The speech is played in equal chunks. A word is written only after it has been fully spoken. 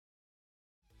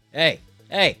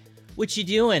Hey, what you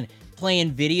doing?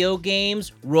 Playing video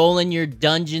games? Rolling your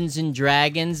Dungeons and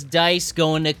Dragons dice?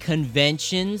 Going to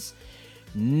conventions?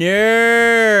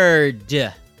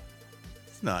 Nerd!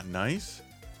 It's not nice.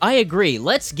 I agree.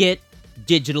 Let's get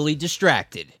digitally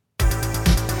distracted.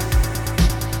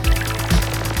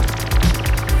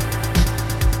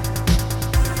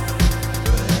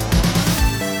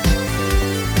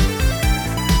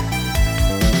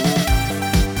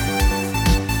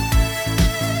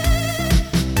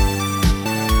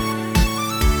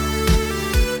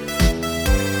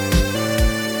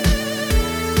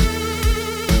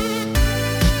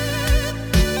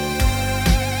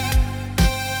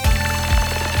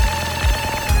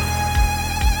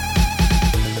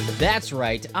 That's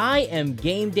right, I am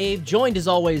Game Dave, joined as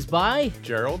always by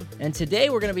Gerald? and today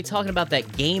we're going to be talking about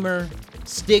that gamer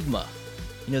stigma.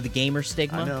 You know the gamer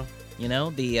stigma? I know. You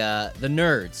know, the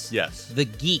nerds. Yes. The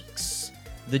geeks.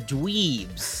 The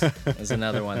dweebs is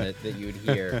another one that you would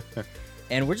hear.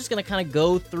 And we're just going to kind of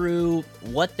go through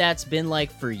what that's been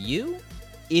like for you,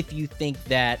 if you think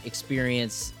that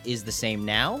experience is the same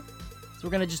now. So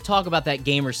we're going to just talk about that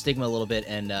gamer stigma a little bit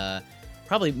and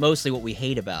probably mostly what we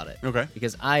hate about it. Okay.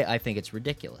 Because I think it's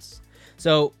ridiculous.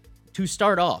 So, to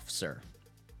start off,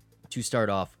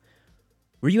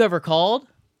 were you ever called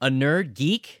a nerd,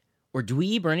 geek, or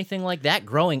dweeb, or anything like that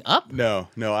growing up? No,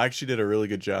 I actually did a really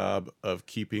good job of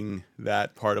keeping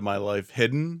that part of my life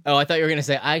hidden. Oh, I thought you were going to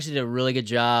say, I actually did a really good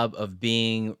job of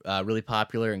being really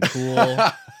popular and cool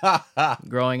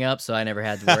growing up, so I never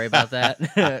had to worry about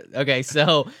that. Okay,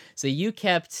 so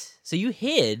you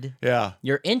hid Yeah.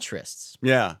 your interests.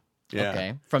 Yeah.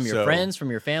 Okay. From your friends, from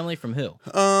your family, from who?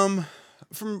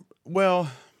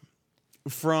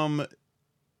 From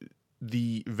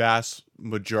the vast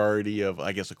majority of,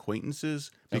 I guess,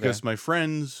 acquaintances, because my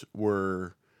friends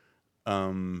were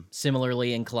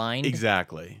Similarly inclined?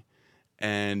 exactly.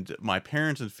 And my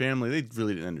parents and family, they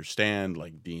really didn't understand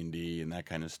like D&D and that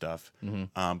kind of stuff.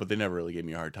 Mm-hmm. But they never really gave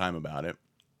me a hard time about it.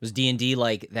 Was D&D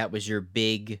like that was your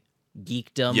big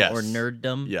geekdom Yes. or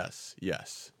nerddom?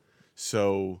 Yes.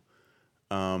 So,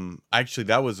 actually,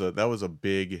 that was a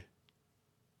big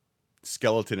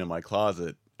skeleton in my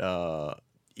closet.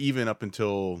 Even up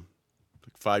until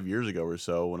like 5 years ago or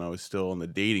so, when I was still in the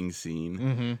dating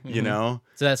scene, you know.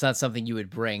 So that's not something you would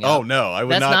bring up. Oh no, I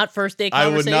would That's not first date I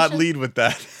would conversation? not lead with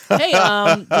that. Hey,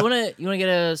 you wanna get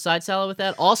a side salad with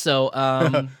that? Also,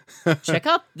 check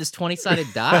out this 20-sided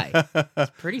die.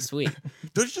 It's pretty sweet.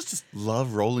 Don't you just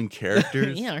love rolling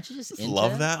characters? Yeah, aren't you just into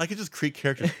love that? I could just create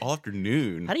characters all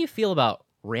afternoon. How do you feel about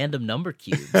random number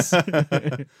cubes?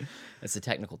 That's a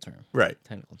technical term. Right.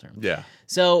 Technical term. Yeah.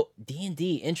 So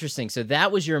D&D, interesting. So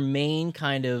that was your main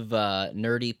kind of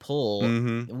nerdy pull.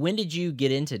 Mm-hmm. When did you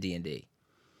get into D&D?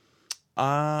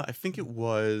 I think it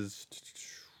was.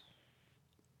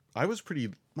 I was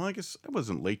pretty. Well, I guess I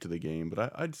wasn't late to the game,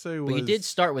 but I'd say it was. But you did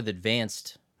start with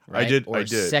advanced, right? I did. Or I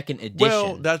did. second edition.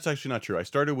 Well, that's actually not true. I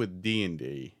started with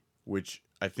D&D, which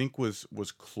I think was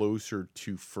closer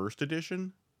to first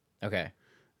edition. Okay.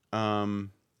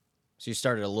 So you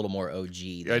started a little more OG.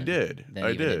 I did. Than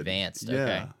I even did. advanced. Yeah.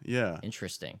 Okay. Yeah.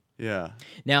 Interesting. Yeah.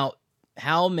 Now,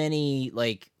 how many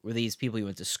were these people you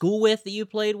went to school with that you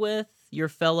played with? Your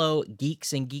fellow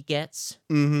geeks and geekettes?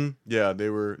 Mm-hmm. Yeah, they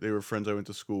were friends I went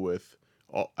to school with.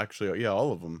 All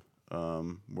of them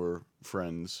were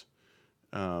friends.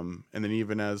 And then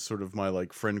even as sort of my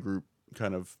like friend group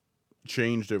kind of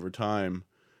changed over time,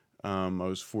 I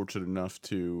was fortunate enough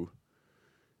to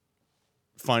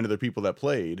find other people that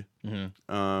played.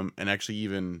 Mm-hmm. And actually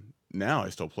even now I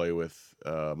still play with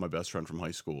my best friend from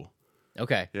high school.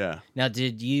 Okay. Yeah. Now,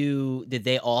 did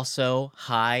they also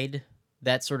hide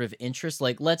that sort of interest?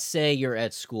 Like, let's say you're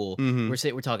at school. Mm-hmm.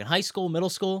 We're talking high school, middle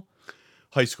school?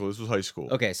 High school. This was high school.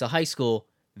 Okay, so high school,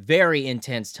 very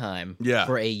intense time Yeah.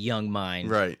 for a young mind.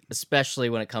 Right.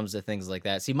 Especially when it comes to things like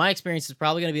that. See, my experience is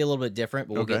probably going to be a little bit different,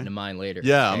 but we'll get Okay. into mine later.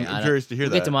 Yeah, Okay, I'm curious to hear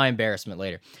we'll that. get to my embarrassment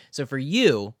later. So for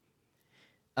you,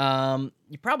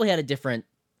 you probably had a different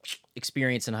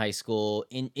experience in high school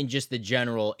in just the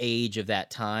general age of that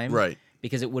time. Right.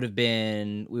 Because it would have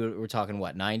been, we're talking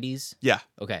what, 90s? Yeah.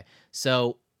 Okay.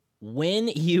 So when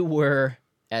you were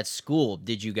at school,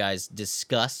 did you guys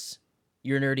discuss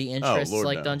your nerdy interests Lord,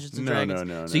 like no. Dungeons and No, Dragons?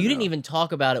 no, So you didn't no. even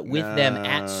talk about it with them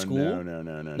at school? No.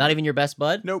 Not even your best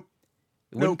bud? Nope.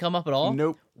 It wouldn't come up at all?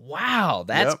 Nope. Wow.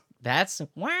 That's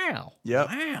wow. Yep.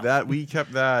 Wow. We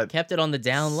kept that Kept it on the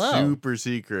down low. super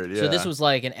secret. Yeah. So this was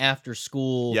like an after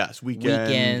school weekend.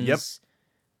 weekends.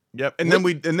 Yep. And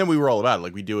then we were all about it.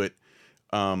 Like we do it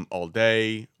all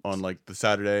day on like the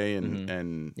Saturday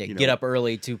and Yeah, you get know, up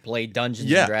early to play Dungeons and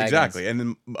yeah, Dragons. exactly. And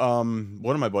then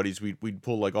one of my buddies, we'd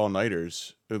pull like all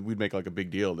nighters. We'd make like a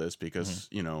big deal of this because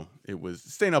you know it was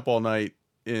staying up all night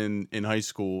in high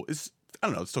school. It's I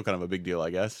don't know, it's still kind of a big deal,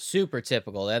 I guess. Super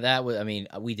typical. That was, I mean,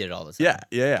 we did it all the time.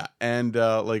 Yeah. And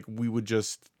like we would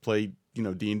just play, you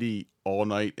know, D&D all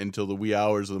night until the wee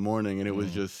hours of the morning, and it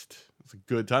was just it's a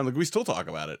good time. Like we still talk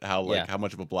about it, how like how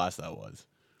much of a blast that was.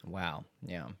 Wow.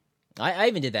 Yeah. I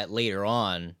even did that later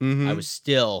on. Mm-hmm. I was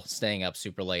still staying up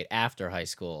super late after high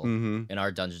school Mm-hmm. in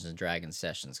our Dungeons and Dragons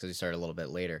sessions because we started a little bit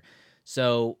later.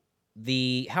 So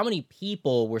how many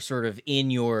people were sort of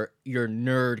in your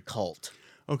nerd cult?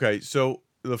 Okay, so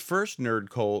the first nerd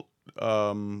cult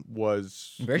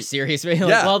was I'm very serious. Like,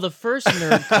 Yeah. well, the first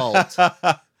nerd cult,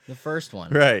 the first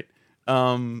one. right.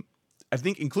 I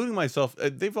think including myself,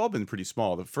 they've all been pretty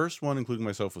small. The first one, including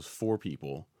myself, was 4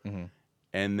 people. Mhm.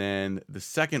 And then the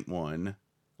second one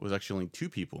was actually only 2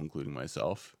 people, including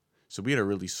myself. So we had a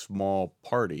really small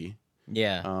party.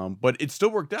 Yeah. But it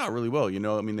still worked out really well. You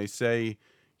know, I mean, they say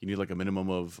you need like a minimum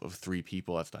of 3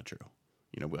 people. That's not true.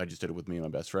 You know, I just did it with me and my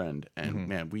best friend. And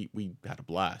man, we had a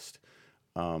blast.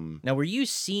 Now, were you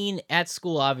seen at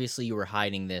school? Obviously, you were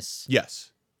hiding this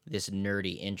Yes.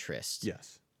 nerdy interest.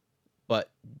 Yes. But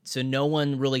so no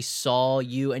one really saw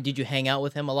you. And did you hang out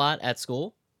with him a lot at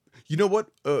school? You know what?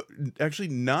 Actually,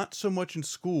 not so much in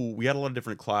school. We had a lot of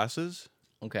different classes.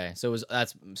 Okay, so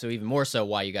that's even more so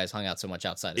why you guys hung out so much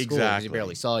outside of school because Exactly. you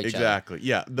barely saw each other. Exactly.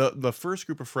 Yeah. The first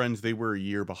group of friends, they were a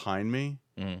year behind me.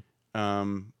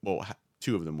 Well,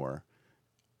 2 of them were,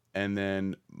 and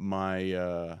then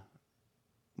my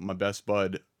my best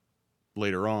bud.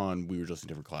 Later on, we were just in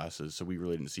different classes, so we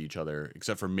really didn't see each other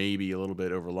except for maybe a little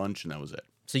bit over lunch, and that was it.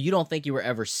 So you don't think you were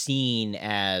ever seen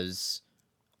as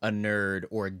a nerd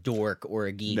or a dork or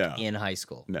a geek No. in high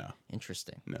school? No.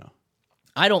 Interesting. No.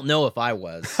 I don't know if I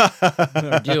was,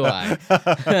 or do I?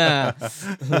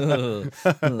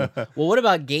 Well, what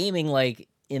about gaming, like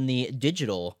in the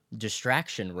digital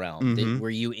distraction realm? Were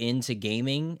you into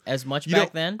gaming as much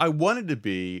back then? I wanted to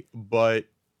be, but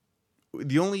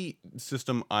the only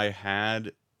system I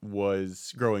had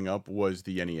was growing up was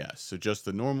the NES. So just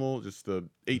the normal, just the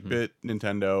 8-bit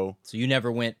Nintendo. So you never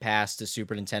went past the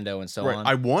Super Nintendo and so on?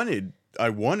 I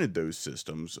wanted those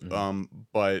systems,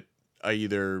 but I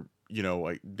either, you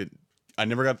know, I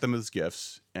never got them as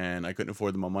gifts, and I couldn't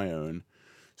afford them on my own.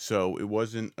 So it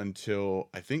wasn't until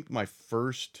I think my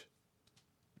first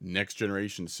next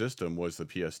generation system was the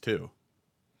PS2,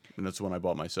 and that's when I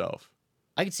bought myself.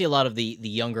 I could see a lot of the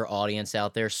younger audience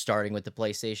out there starting with the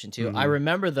PlayStation 2. I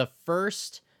remember the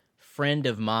first friend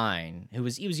of mine he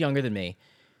was younger than me.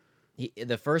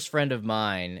 The first friend of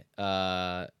mine,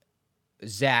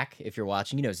 Zach, if you're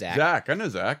watching, you know Zach. Zach, I know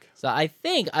Zach. So I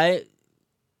think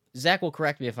Zach will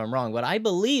correct me if I'm wrong, but I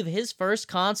believe his first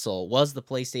console was the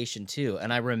PlayStation 2.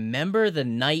 And I remember the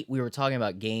night we were talking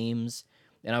about games,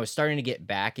 and I was starting to get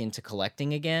back into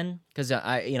collecting again because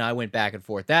I went back and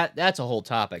forth. That's a whole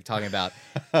topic, talking about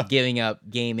giving up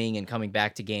gaming and coming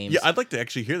back to games. Yeah, I'd like to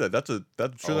actually hear that. That's a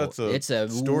story. That's a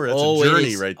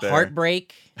journey right there.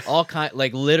 Heartbreak, all kind,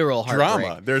 like literal heartbreak.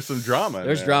 Drama. There's some drama.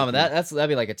 There's drama. That'd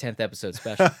be like a 10th episode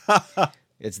special.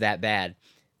 It's that bad.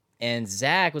 And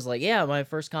Zach was like, "Yeah, my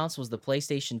first console was the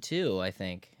PlayStation 2, I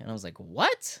think." And I was like,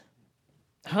 "What?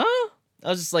 Huh?" I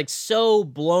was just like so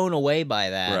blown away by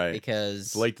that because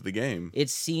it's late to the game. It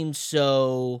seemed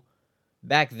so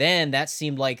back then. That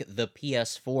seemed like the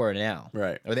PS4 now,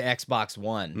 right? Or the Xbox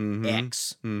One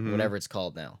X, whatever it's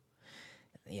called now.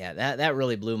 Yeah, that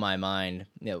really blew my mind.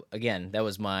 You know, again, that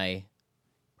was my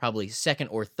probably second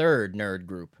or third nerd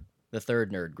group, the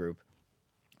third nerd group.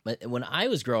 But when I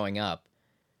was growing up,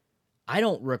 I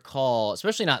don't recall,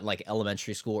 especially not like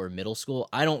elementary school or middle school,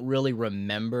 I don't really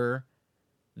remember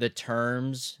the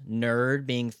terms nerd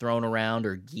being thrown around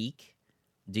or geek.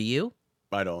 Do you?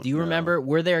 I don't. Do you remember?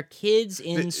 Were there kids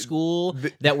in school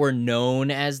that were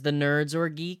known as the nerds or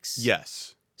geeks?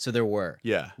 Yes. So there were.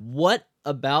 Yeah. What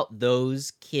about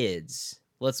those kids?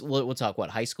 We'll talk what,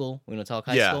 high school? We're gonna talk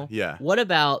high school? Yeah. What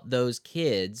about those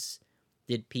kids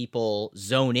did people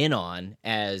zone in on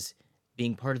as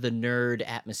being part of the nerd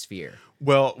atmosphere?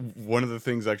 Well, one of the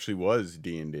things actually was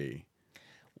D&D.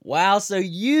 Wow, so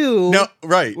you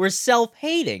were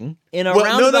self-hating in a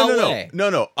roundabout way.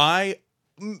 No.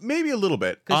 Maybe a little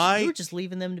bit. Because you were just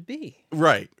leaving them to be.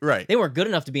 Right. They weren't good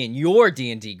enough to be in your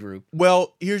D&D group.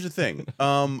 Well, here's the thing.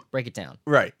 Break it down.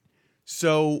 Right.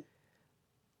 So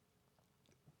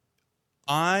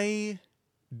I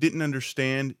didn't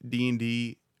understand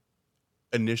D&D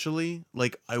initially.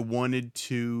 Like I wanted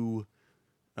to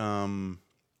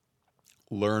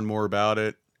learn more about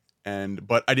it,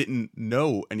 but I didn't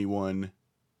know anyone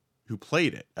who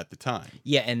played it at the time.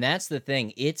 Yeah, and that's the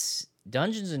thing. It's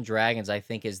Dungeons and Dragons, I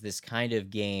think, is this kind of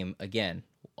game, again,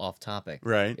 off topic.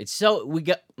 Right. It's so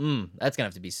that's gonna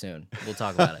have to be soon. We'll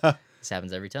talk about it. This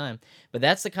happens every time. But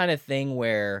that's the kind of thing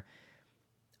where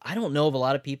I don't know of a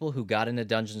lot of people who got into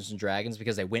Dungeons and Dragons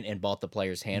because they went and bought the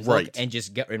player's handbook Right. and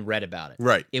just read about it.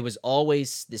 Right. It was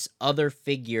always this other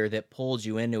figure that pulled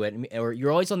you into it, or you're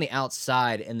always on the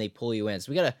outside and they pull you in.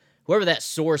 So we gotta, whoever that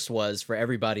source was for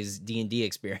everybody's D&D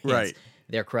experience, Right.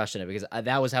 they're crushing it, because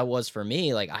that was how it was for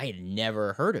me. Like, I had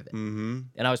never heard of it. Mm-hmm.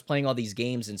 And I was playing all these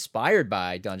games inspired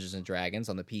by Dungeons and Dragons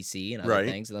on the PC and other Right.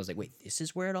 things, and I was like, wait, this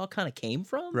is where it all kind of came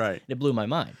from? Right. And it blew my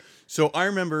mind. So I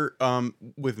remember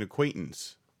with an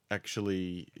acquaintance,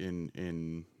 actually,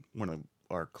 in one of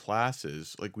our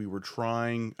classes, like we were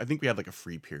trying, I think we had like a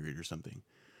free period or something.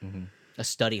 A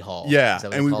study hall. Yeah, Is that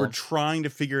what and it's we were called? trying to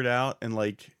figure it out and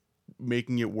like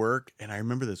making it work. And I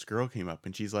remember this girl came up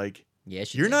and she's like, Yeah,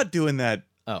 she "You're did. not doing that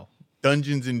Oh.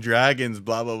 Dungeons and Dragons,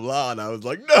 blah blah blah." And I was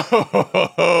like, "No,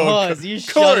 Buzz, you of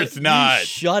shut course it, not. You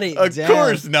shut it Of down.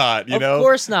 course not. You know, Of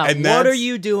course not. And What are that's-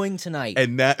 you doing tonight?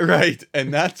 And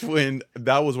that's when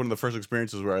that was one of the first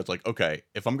experiences where I was like, okay,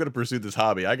 if I'm gonna pursue this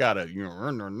hobby, I gotta keep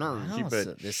Wow, it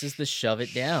so this is the shove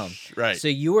it down. right. So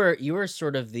you were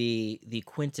sort of the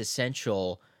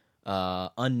quintessential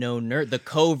unknown nerd, the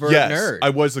covert Yes, nerd. I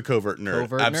was the covert nerd.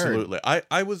 Covert nerd. Absolutely.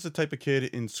 I was the type of kid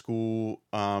in school,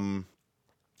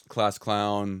 class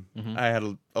clown. Mhm. I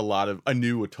had I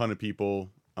knew a ton of people,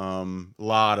 a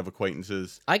lot of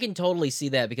acquaintances. I can totally see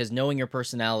that, because knowing your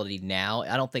personality now,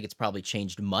 I don't think it's probably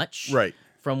changed much Right.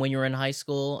 from when you were in high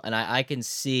school. And I can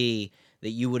see that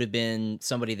you would have been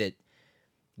somebody that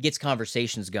gets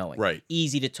conversations going. Right.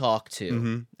 Easy to talk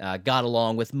to. Mhm. Got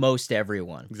along with most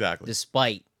everyone. Exactly.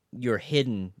 Despite your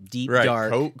hidden, deep, Right.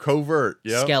 dark Covert.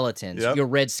 Yep. skeletons, Yep. your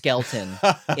red skeleton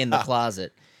in the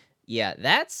closet. Yeah,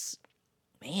 that's,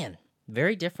 man,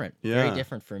 very different. Very Yeah.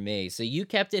 different for me. So you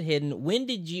kept it hidden. When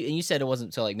did you, and you said it wasn't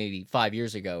until like maybe 5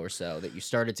 years ago or so that you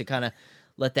started to kind of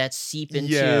let that seep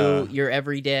into Yeah. your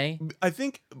everyday? I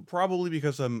think probably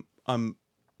because I'm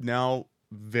now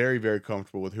very, very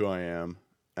comfortable with who I am,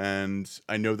 and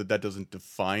I know that doesn't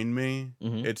define me.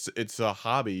 Mhm. It's a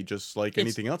hobby, just like It's-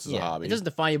 anything else is a Yeah, hobby. it doesn't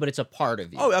define you, but it's a part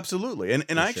of you. Oh, absolutely. And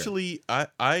For sure. actually, I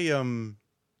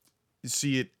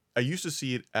see it. I used to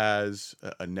see it as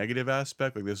a negative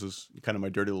aspect, like this was kind of my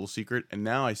dirty little secret, and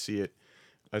now I see it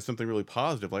as something really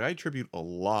positive. Like I attribute a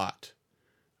lot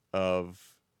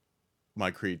of my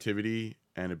creativity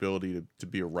and ability to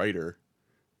be a writer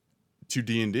to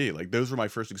D&D. Like those were my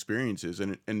first experiences,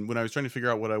 and when I was trying to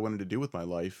figure out what I wanted to do with my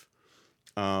life,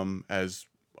 as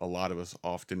a lot of us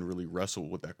often really wrestle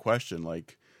with that question,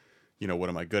 like, you know, what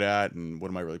am I good at and what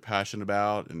am I really passionate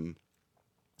about? And,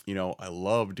 you know, I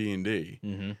love D&D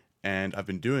Mm-hmm. and I've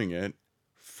been doing it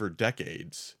for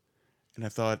decades. And I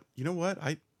thought, you know what?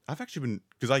 I've actually been,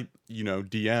 because I, you know,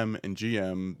 DM and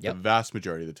GM Yep. the vast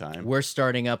majority of the time. We're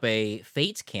starting up a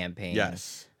Fates campaign.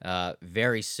 Yes.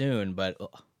 Very soon, but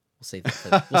we'll save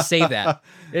that. We'll save that.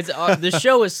 It's the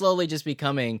show is slowly just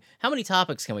becoming. How many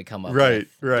topics can we come up Right,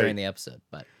 with right. during the episode?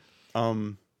 But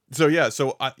So yeah,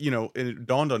 so I, you know, it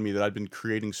dawned on me that I'd been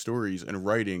creating stories and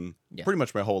writing Yeah. pretty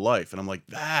much my whole life. And I'm like,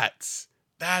 that's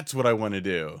what I want to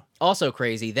do. also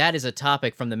crazy, that is a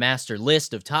topic from the master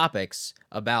list of topics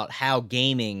about how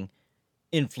gaming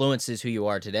influences who you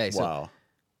are today. So Wow.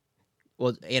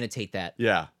 we'll annotate that.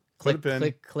 Yeah. Put a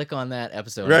pin. Click on that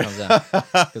episode when it comes out,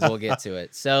 Right. because we'll get to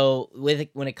it. So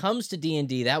when it comes to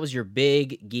D&D, that was your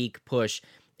big geek push.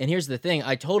 And here's the thing,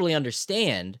 I totally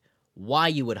understand why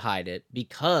you would hide it,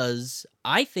 because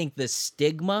I think the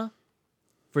stigma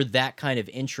for that kind of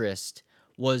interest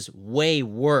was way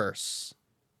worse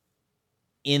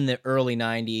in the early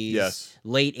 90s, Yes.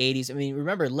 late 80s. I mean,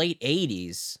 remember, late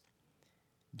 80s,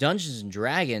 Dungeons and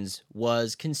Dragons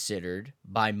was considered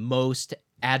by most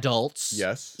adults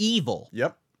Yes. evil.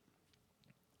 Yep.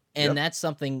 And Yep. that's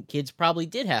something kids probably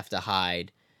did have to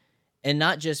hide. And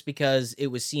not just because it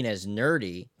was seen as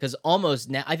nerdy, because almost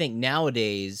now, I think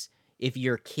nowadays, if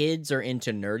your kids are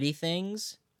into nerdy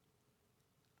things,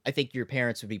 I think your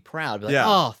parents would be proud. Be like, Yeah.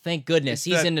 oh, thank goodness, It's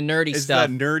he's that- into nerdy It's stuff.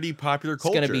 that nerdy popular He's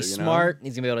culture. going to be you know? smart.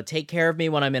 He's going to be able to take care of me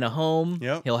when I'm in a home.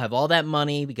 Yep. He'll have all that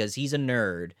money because he's a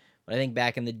nerd. But I think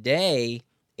back in the day,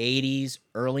 80s,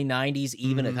 early 90s,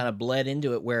 even it Mhm. kind of bled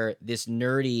into it, where this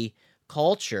nerdy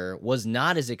culture was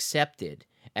not as accepted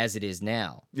as it is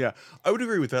now. Yeah, I would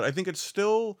agree with that. I think it's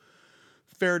still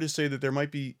fair to say that there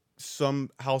might be some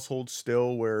households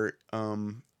still where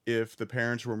if the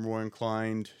parents were more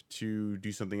inclined to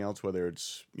do something else, whether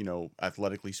it's,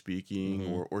 athletically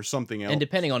speaking or something else. And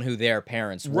depending on who their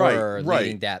parents Right, were, right.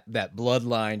 leading that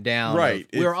bloodline down. Right.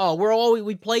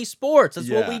 We play sports. That's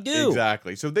what we do.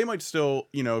 Exactly. So they might still,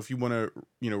 if you want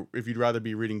to, if you'd rather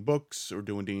be reading books or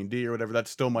doing D&D or whatever, that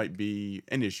still might be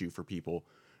an issue for people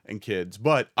and kids.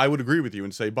 But I would agree with you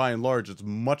and say, by and large, it's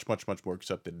much, much, much more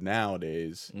accepted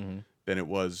nowadays than it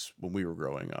was when we were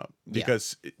growing up.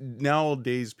 Because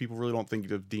nowadays, people really don't think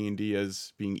of D&D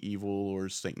as being evil or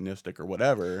Satanistic or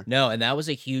whatever. No, and that was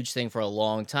a huge thing for a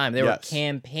long time. There were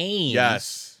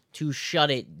campaigns to shut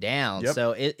it down. Yep.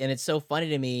 So it's so funny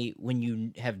to me when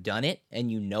you have done it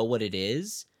and you know what it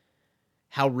is,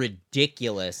 how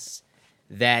ridiculous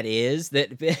that is.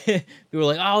 That people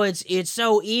are like, oh, it's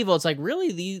so evil. It's like,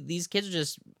 really, these kids are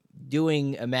just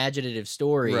doing imaginative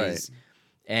stories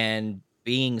and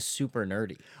being super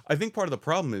nerdy. I think part of the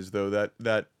problem is, though,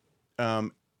 that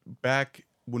back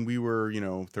when we were,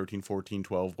 13, 14,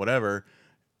 12, whatever,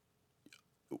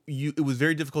 it was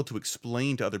very difficult to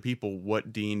explain to other people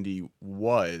what D&D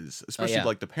was, especially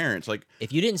like the parents. Like,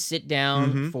 if you didn't sit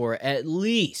down for at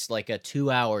least like a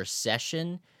 2-hour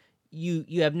session,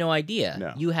 you have no idea.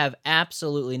 No. You have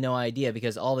absolutely no idea,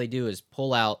 because all they do is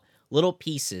pull out little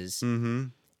pieces,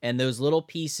 and those little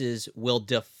pieces will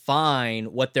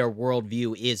define what their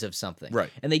worldview is of something.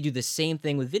 Right. And they do the same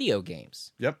thing with video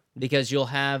games. Yep. Because you'll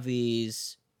have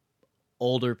these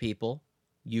older people,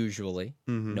 usually.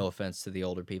 No offense to the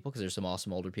older people, because there's some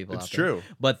awesome older people out there. It's true.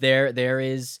 But there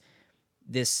is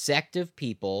this sect of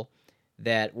people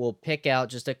that will pick out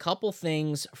just a couple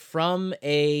things from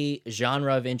a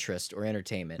genre of interest or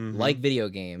entertainment, like video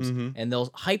games, and they'll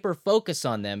hyper-focus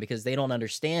on them because they don't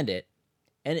understand it,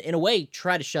 and in a way,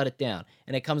 try to shut it down.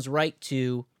 And it comes right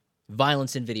to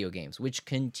violence in video games, which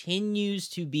continues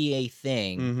to be a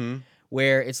thing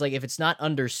where it's like, if it's not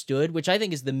understood, which I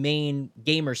think is the main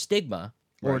gamer stigma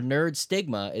or nerd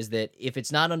stigma, is that if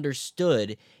it's not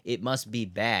understood, it must be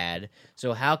bad.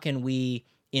 So how can we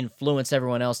influence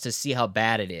everyone else to see how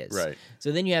bad it is? Right.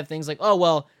 So then you have things like, oh,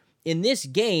 well, in this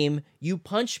game, you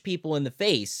punch people in the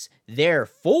face.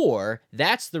 Therefore,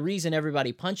 that's the reason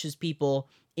everybody punches people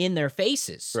in their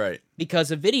faces. Right. Because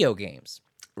of video games.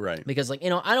 Right. Because, like, I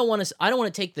don't want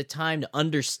to take the time to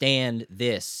understand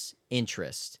this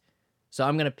interest. So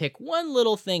I'm going to pick one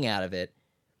little thing out of it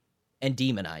and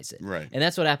demonize it. Right. And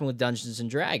that's what happened with Dungeons and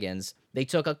Dragons. They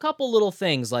took a couple little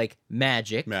things like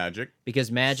magic.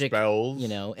 Because magic, spells,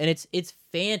 and it's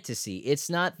fantasy. It's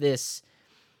not this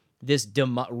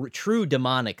true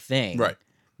demonic thing. Right.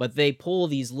 But they pull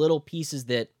these little pieces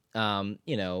that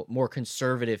more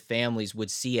conservative families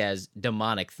would see as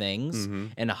demonic things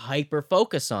and hyper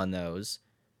focus on those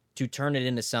to turn it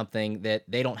into something that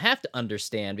they don't have to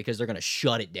understand because they're going to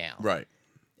shut it down. Right.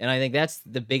 And I think that's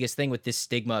the biggest thing with this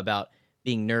stigma about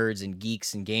being nerds and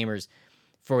geeks and gamers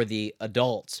for the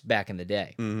adults back in the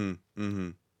day.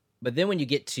 But then when you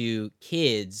get to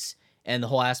kids and the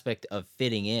whole aspect of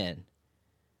fitting in,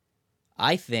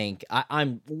 I think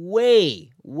I'm way,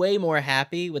 way more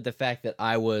happy with the fact that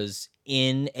I was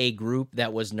in a group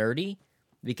that was nerdy,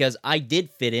 because I did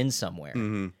fit in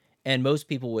somewhere. And most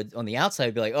people would, on the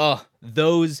outside, be like, oh,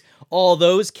 all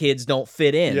those kids don't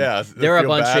fit in. Yeah, they're a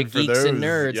bunch of geeks and those.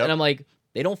 nerds. Yep. And I'm like,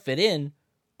 they don't fit in.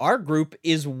 Our group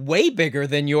is way bigger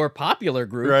than your popular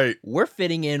group. Right. We're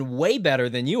fitting in way better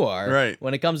than you are. Right.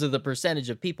 When it comes to the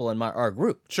percentage of people in our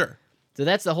group. Sure. So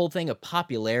that's the whole thing of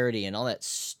popularity and all that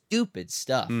stupid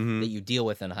stuff that you deal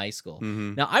with in high school.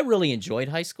 Now, I really enjoyed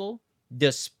high school,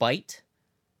 despite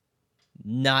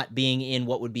not being in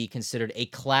what would be considered a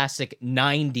classic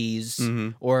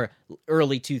 90s or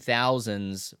early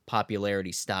 2000s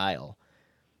popularity style.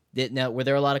 Now, were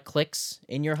there a lot of cliques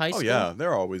in your high school? Oh, yeah,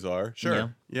 there always are.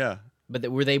 Sure. Yeah. But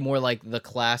were they more like the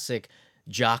classic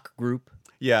jock group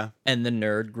Yeah. and the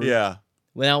nerd group? Yeah.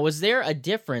 Well, was there a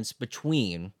difference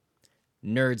between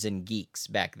nerds and geeks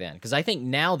back then? Because I think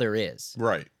now there is.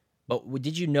 Right. But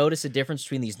did you notice a difference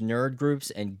between these nerd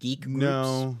groups and geek groups?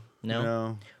 No.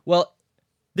 No? Well,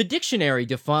 the dictionary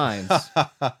defines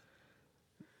a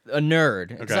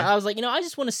nerd. Okay. So I was like, I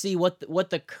just want to see what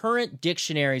the current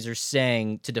dictionaries are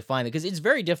saying to define it, because it's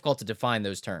very difficult to define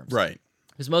those terms. Right.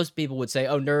 Because most people would say,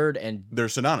 oh, nerd and They're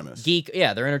synonymous. geek,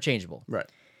 yeah, they're interchangeable. Right.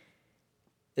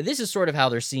 This is sort of how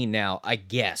they're seen now, I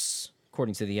guess,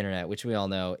 according to the internet, which we all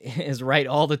know is right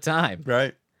all the time.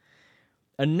 Right.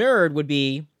 A nerd would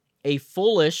be a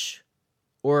foolish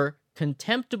or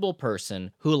contemptible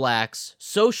person who lacks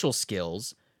social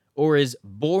skills or is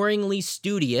boringly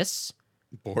studious.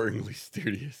 Boringly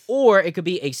studious. Or it could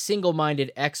be a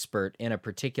single-minded expert in a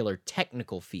particular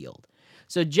technical field.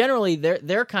 So generally,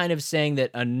 they're kind of saying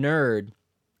that a nerd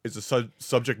It's a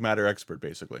subject matter expert,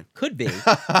 basically. could be,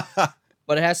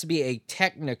 but it has to be a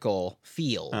technical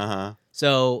field. Uh-huh.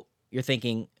 So you're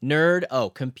thinking nerd,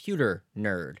 computer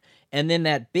nerd. And then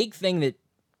that big thing that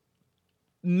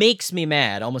makes me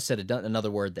mad, almost said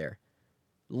another word there,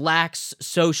 lacks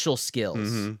social skills.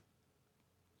 Mm-hmm.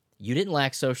 You didn't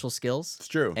lack social skills. It's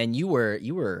true. And you were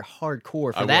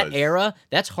hardcore. For I that was. era,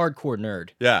 that's hardcore nerd.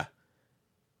 Yeah.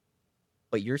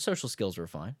 But your social skills were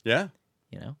fine. Yeah.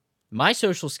 You know? My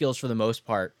social skills, for the most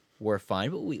part, were fine.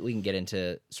 But we can get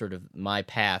into sort of my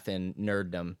path in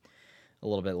nerddom a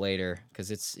little bit later,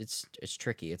 because it's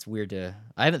tricky. It's weird to...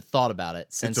 I haven't thought about it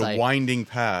since It's a winding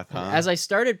path, huh? As I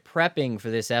started prepping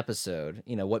for this episode,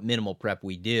 you know, what minimal prep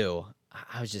we do,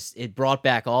 I was just... It brought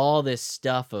back all this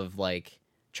stuff of, like,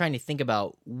 trying to think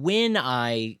about when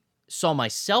I saw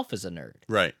myself as a nerd.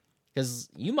 Right. Because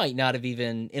you might not have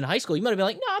even... In high school, you might have been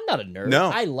like, no, I'm not a nerd.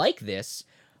 No. I like this,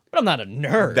 but I'm not a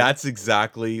nerd.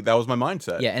 That was my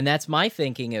mindset. Yeah, and that's my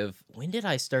thinking of, when did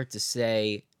I start to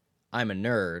say I'm a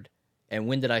nerd? And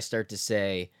when did I start to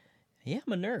say, yeah,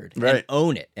 I'm a nerd? Right. And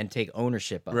own it and take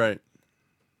ownership of it. Right.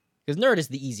 Because nerd is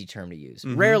the easy term to use.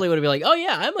 Mhm. Rarely would it be like, oh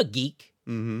yeah, I'm a geek.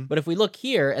 Mm-hmm. But if we look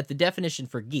here at the definition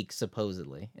for geek,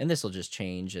 supposedly, and this will just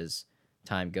change as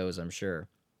time goes, I'm sure.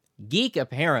 Geek,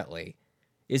 apparently,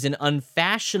 is an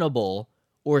unfashionable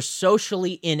or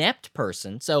socially inept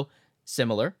person. So,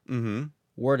 similar, Mm-hmm.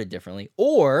 worded differently.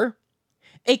 Or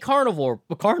a carnival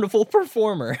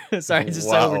performer. Sorry, it's just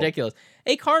so Wow. ridiculous.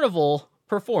 A carnival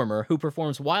performer who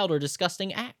performs wild or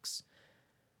disgusting acts.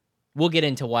 We'll get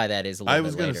into why that is a little I bit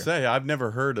was going later. to say, I've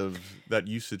never heard of that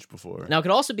usage before. Now, it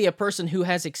could also be a person who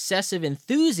has excessive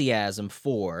enthusiasm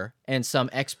for and some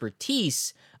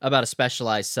expertise about a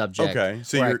specialized subject. Okay,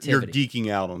 so or you're activity.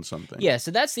 geeking out on something. Yeah,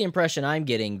 so that's the impression I'm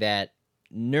getting, that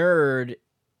nerd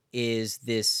is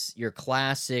this your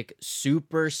classic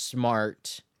super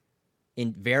smart,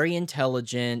 very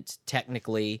intelligent,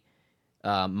 technically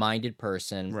minded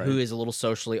person Right. who is a little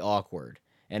socially awkward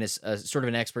and is sort of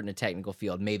an expert in a technical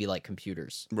field, maybe like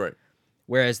computers. Right.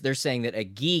 Whereas they're saying that a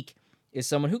geek is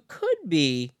someone who could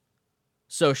be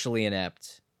socially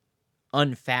inept,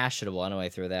 unfashionable. I know I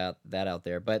throw that out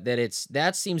there, but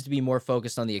that seems to be more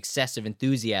focused on the excessive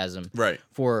enthusiasm Right.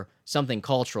 for something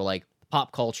cultural, like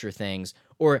pop culture things,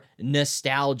 or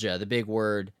nostalgia, the big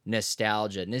word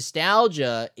nostalgia.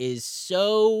 Nostalgia is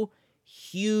so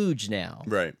huge now.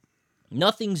 Right.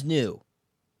 Nothing's new.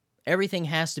 Everything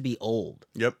has to be old.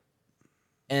 Yep.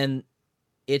 And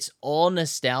it's all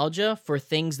nostalgia for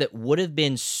things that would have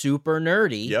been super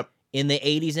nerdy Yep. in the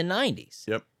 80s and 90s.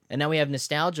 Yep. And now we have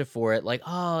nostalgia for it, like,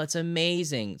 oh, it's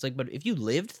amazing. It's like, but if you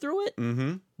lived through it,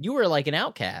 Mm-hmm. you were like an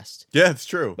outcast. Yeah, it's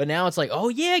true. But now it's like, oh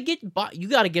yeah, you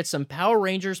got to get some Power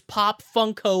Rangers Pop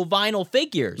Funko vinyl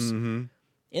figures. Mm-hmm.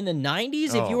 In the 90s,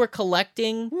 if you Oh. were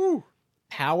collecting Woo.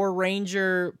 Power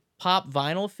Ranger Pop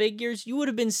vinyl figures, you would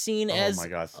have been seen Oh as my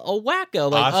gosh. a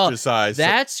wacko. Like, Ostracized.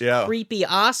 that's Yeah. creepy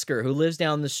Oscar who lives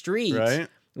down the street Right.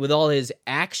 with all his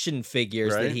action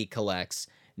figures that Right. he collects.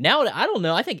 Now, I don't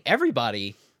know. I think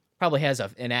everybody probably has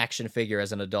an action figure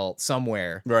as an adult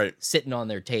somewhere Right. sitting on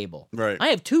their table. Right. I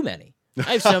have too many.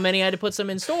 I have so many I had to put some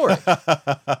in storage.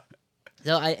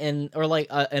 So or like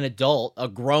an adult, a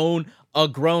grown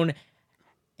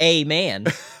man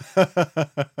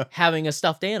having a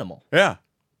stuffed animal. Yeah.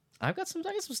 I got some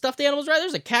stuffed animals right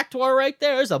there's a cactuar right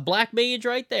there. There's a black mage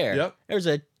right there. Yep. There's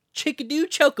a chickadee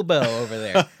chocobo over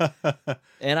there.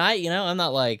 And I'm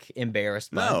not like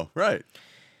embarrassed by it. No. Right.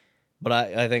 But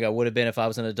I think I would have been if I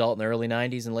was an adult in the early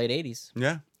 90s and late 80s.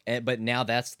 Yeah. But now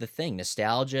that's the thing.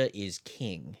 Nostalgia is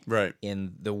king Right.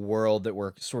 in the world that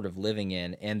we're sort of living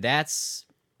in. And that's...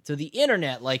 So the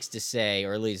internet likes to say,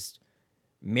 or at least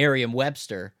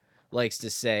Merriam-Webster likes to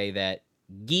say, that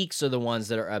geeks are the ones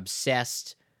that are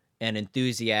obsessed and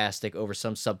enthusiastic over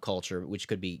some subculture, which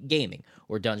could be gaming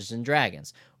or Dungeons and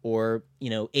Dragons or,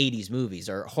 80s movies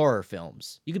or horror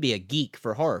films. You could be a geek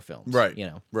for horror films. Right.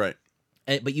 Right.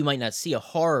 But you might not see a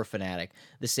horror fanatic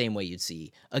the same way you'd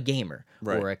see a gamer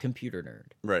Right. or a computer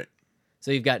nerd. Right.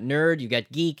 So you've got nerd, you've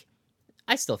got geek.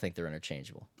 I still think they're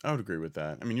interchangeable. I would agree with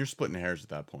that. I mean, you're splitting hairs at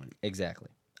that point. Exactly.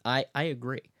 I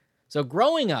agree. So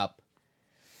growing up,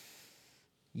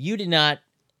 you did not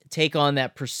take on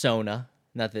that persona.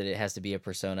 Not that it has to be a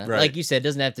persona. Right. Like you said, it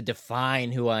doesn't have to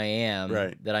define who I am.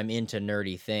 Right. That I'm into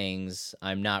nerdy things.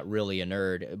 I'm not really a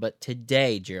nerd. But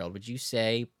today, Gerald, would you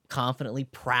say confidently,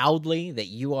 proudly that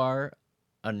you are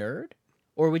a nerd?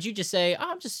 Or would you just say,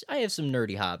 I have some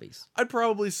nerdy hobbies? I'd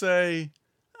probably say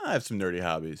I have some nerdy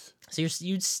hobbies. So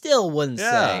you'd still wouldn't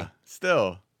Yeah. say.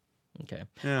 Still. Okay.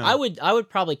 Yeah. I would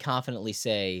probably confidently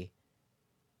say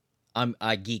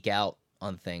I geek out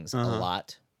on things a Uh-huh.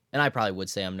 lot, and I probably would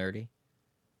say I'm nerdy,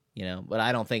 but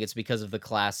I don't think it's because of the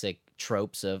classic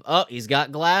tropes of, oh, he's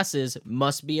got glasses,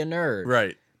 must be a nerd,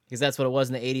 Right. because that's what it was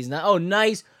in the 80s. Now, oh,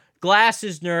 nice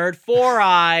glasses, nerd, 4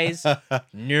 eyes,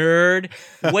 nerd,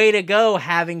 way to go,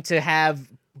 having to have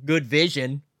good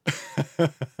vision.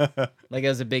 Like, it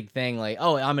was a big thing, like,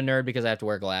 oh, I'm a nerd because I have to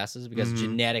wear glasses, because Mhm.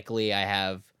 genetically I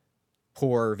have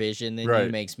poorer vision than you, Right.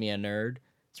 makes me a nerd.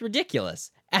 It's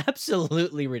ridiculous.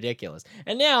 Absolutely ridiculous.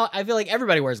 And now I feel like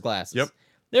everybody wears glasses. Yep.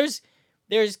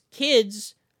 There's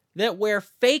kids that wear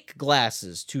fake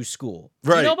glasses to school.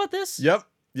 Right. You know about this? Yep.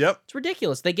 It's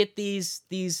ridiculous. They get these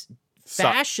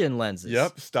fashion lenses.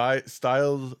 Yep.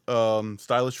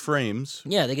 Stylish frames.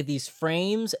 Yeah, they get these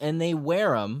frames and they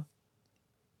wear them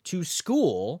to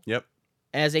school Yep.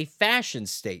 as a fashion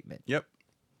statement. Yep.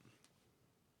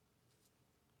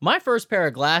 My first pair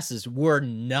of glasses were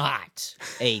not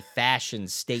a fashion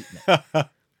statement.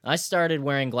 I started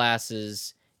wearing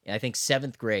glasses in, I think,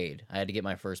 7th grade. I had to get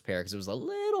my first pair because it was a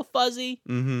little fuzzy.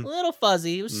 Mm-hmm. A little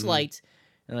fuzzy. It was Mhm. slight.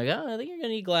 And I'm like, oh, I think you're going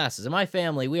to need glasses. In my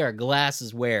family, we are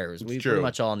glasses wearers. We It's pretty true.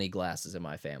 much all need glasses in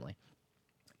my family.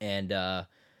 And I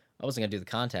wasn't going to do the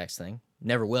contacts thing.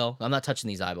 Never will. I'm not touching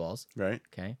these eyeballs. Right.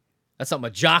 Okay. That's something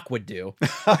a jock would do.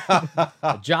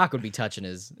 A jock would be touching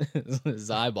his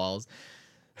eyeballs.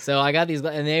 So I got these,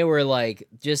 and they were like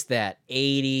just that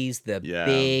 80s, the Yeah.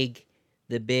 big.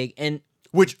 And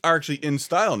Which are actually in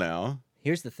style now.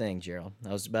 here's the thing, Gerald.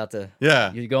 I was about to...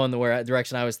 Yeah. You go in the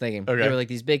direction I was thinking. Okay. They were like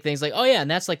these big things, like, oh yeah,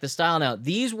 and that's like the style now.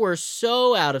 These were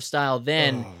so out of style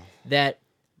then Oh. that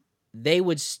they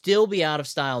would still be out of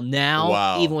style now,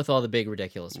 Wow. even with all the big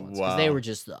ridiculous ones, because they Wow. were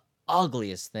just the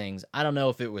ugliest things. I don't know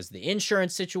if it was the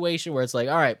insurance situation where it's like,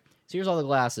 all right, so here's all the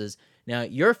glasses. Now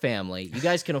your family, you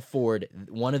guys can afford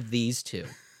one of these two,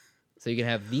 so you can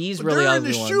have these really They're in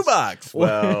ugly the ones. shoebox.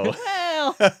 Well.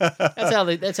 Well,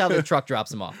 that's how the truck drops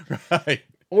them off. Right.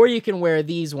 Or you can wear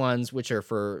these ones, which are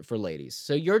for ladies.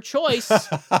 So your choice,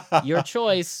 your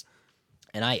choice.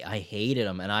 And I hated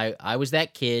them. And I was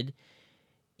that kid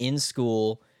in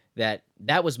school that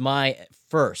was my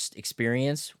first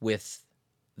experience with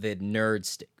the nerd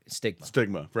stigma.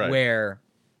 Stigma. Right. Where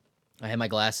I had my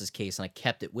glasses case and I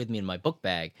kept it with me in my book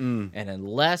bag. Mm. And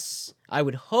unless I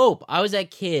was that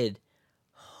kid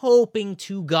hoping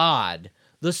to God,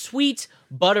 the sweet,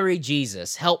 buttery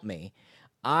Jesus, help me.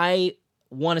 I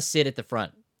want to sit at the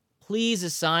front. Please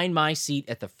assign my seat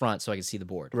at the front so I can see the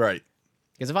board. Right.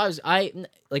 Because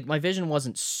if my vision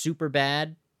wasn't super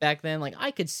bad back then. Like,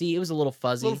 I could see, it was a little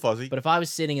fuzzy. A little fuzzy. But if I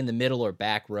was sitting in the middle or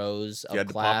back rows of You had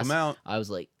to pop class, them out. I was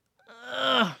like,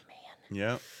 ugh.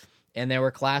 Yeah. And there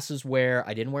were classes where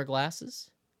I didn't wear glasses,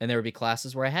 and there would be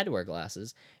classes where I had to wear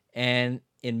glasses. And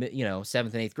in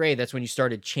 7th and 8th grade, that's when you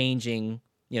started changing.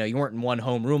 You weren't in one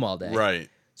homeroom all day. Right.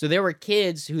 So there were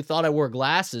kids who thought I wore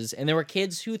glasses, and there were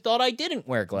kids who thought I didn't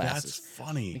wear glasses. That's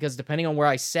funny. Because depending on where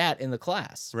I sat in the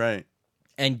class. Right.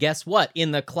 And guess what?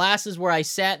 In the classes where I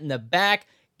sat in the back,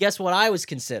 guess what I was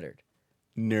considered?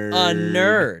 Nerd. A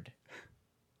nerd.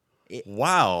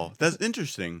 Wow. That's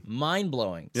interesting.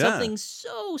 Mind-blowing. Yeah. Something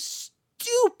so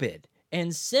stupid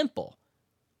and simple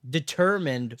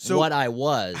determined So, what I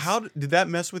was. How did that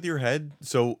mess with your head?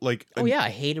 So, like. Oh, yeah. I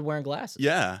hated wearing glasses.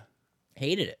 Yeah.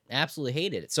 Hated it. Absolutely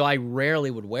hated it. So I rarely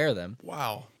would wear them.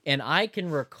 Wow. And I can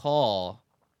recall,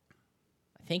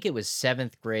 I think it was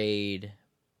 7th grade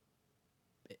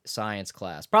science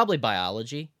class, probably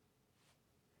biology.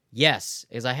 Yes,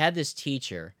 because I had this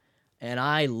teacher, and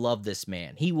I loved this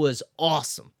man. He was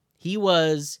awesome. He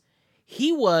was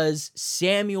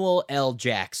Samuel L.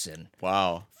 Jackson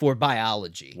Wow. for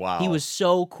biology. Wow. He was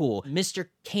so cool. Mr.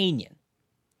 Kenyon.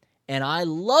 And I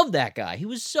love that guy. He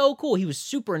was so cool. He was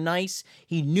super nice.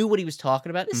 He knew what he was talking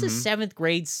about. This is 7th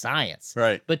grade science.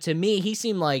 Right. But to me, he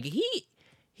seemed like he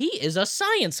is a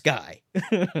science guy.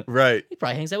 Right. He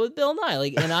probably hangs out with Bill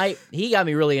Nye. And he got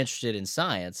me really interested in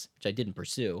science, which I didn't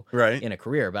pursue Right. in a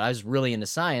career, but I was really into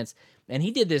science. And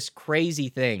he did this crazy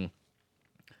thing,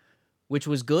 which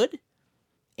was good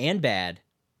and bad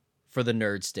for the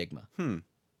nerd stigma.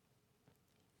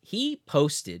 He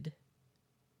posted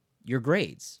your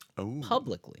grades Oh.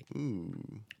 publicly,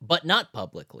 Ooh. but not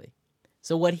publicly.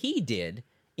 So what he did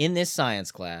in this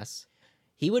science class,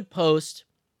 he would post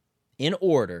in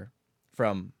order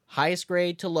from highest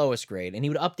grade to lowest grade, and he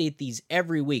would update these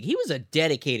every week. He was a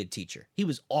dedicated teacher. He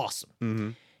was awesome. Mm-hmm.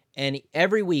 And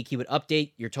every week he would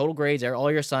update your total grades,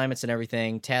 all your assignments and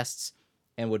everything, tests,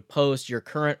 and would post your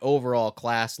current overall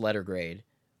class letter grade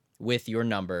with your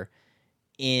number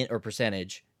or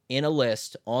percentage in a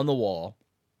list on the wall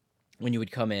when you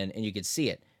would come in and you could see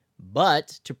it. But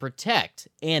to protect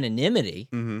anonymity,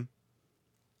 Mm-hmm.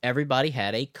 everybody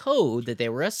had a code that they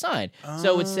were assigned.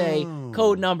 So it would say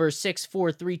code number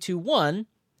 64321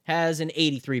 has an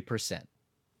 83%,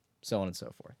 so on and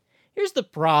so forth. Here's the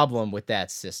problem with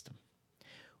that system.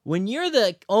 When you're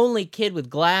the only kid with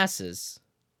glasses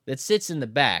that sits in the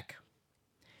back,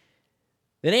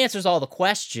 that answers all the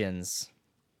questions.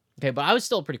 Okay, but I was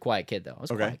still a pretty quiet kid, though. I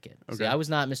was a quiet kid. Okay. See, I was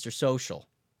not Mr. Social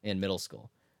in middle school.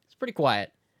 It's pretty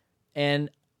quiet. And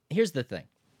here's the thing.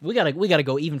 We gotta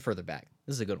go even further back.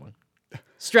 This is a good one.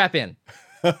 Strap in.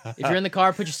 If you're in the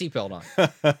car, put your seatbelt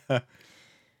on.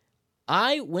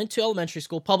 I went to elementary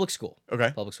school, public school.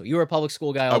 Okay. Public school. You were a public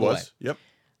school guy all the way. I was. Yep.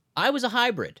 I was a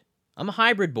hybrid. I'm a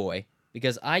hybrid boy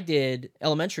because I did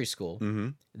elementary school. Mm-hmm.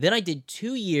 Then I did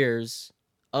 2 years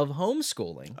of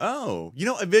homeschooling. Oh,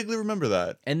 I vaguely remember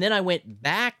that. And then I went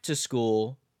back to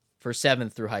school for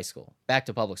 7th through high school, back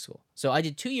to public school. So I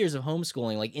did 2 years of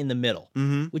homeschooling like in the middle,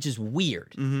 which is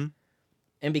weird. Mm-hmm.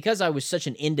 And because I was such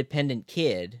an independent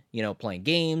kid, playing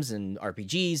games and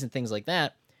RPGs and things like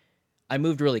that, I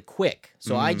moved really quick.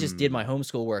 So I just did my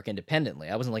homeschool work independently.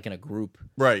 I wasn't like in a group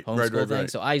homeschool thing.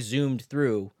 So I zoomed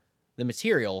through the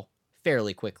material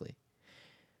fairly quickly.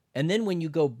 And then when you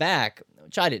go back,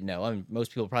 which I didn't know, I mean,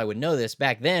 most people probably would know this,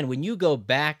 back then, when you go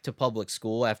back to public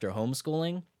school after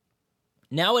homeschooling,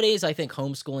 nowadays I think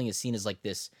homeschooling is seen as like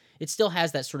this, it still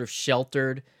has that sort of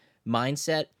sheltered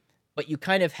mindset, but you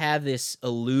kind of have this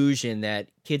illusion that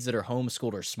kids that are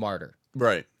homeschooled are smarter.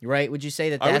 Right. Right? Would you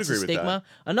say that I would that's a agree with stigma?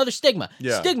 Another stigma.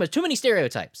 Yeah. Stigma, too many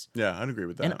stereotypes. Yeah, I'd agree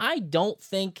with that. And I don't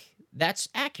think that's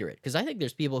accurate because I think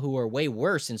there's people who are way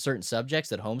worse in certain subjects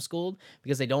that homeschooled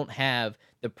because they don't have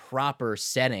the proper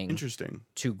setting Interesting.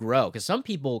 to grow. Because some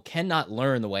people cannot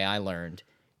learn the way I learned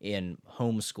in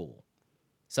homeschool.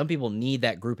 Some people need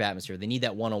that group atmosphere. They need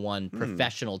that one-on-one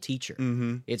professional teacher.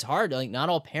 Mm-hmm. It's hard. Like, not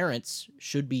all parents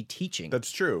should be teaching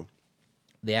That's true.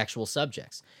 the actual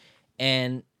subjects.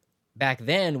 And back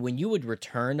then, when you would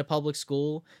return to public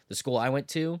school, the school I went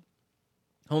to,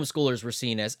 homeschoolers were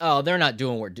seen as, oh, they're not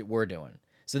doing what we're doing.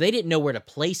 So they didn't know where to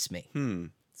place me.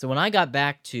 So when I got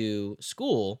back to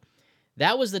school,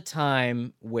 that was the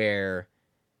time where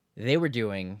they were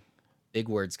doing, big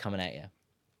words coming at you,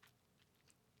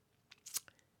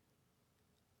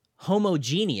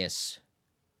 homogeneous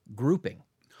grouping.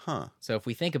 Huh. So if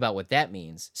we think about what that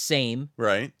means, same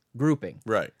Right. grouping.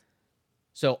 Right.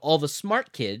 So all the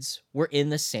smart kids were in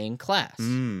the same class.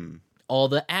 All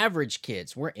the average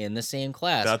kids were in the same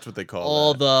class. That's what they call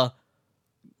all that. the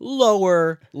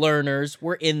lower learners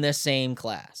were in the same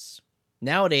class.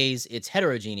 Nowadays, it's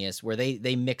heterogeneous where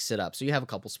they mix it up. So you have a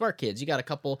couple smart kids. You got a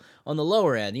couple on the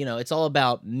lower end. It's all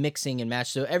about mixing and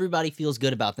match. So everybody feels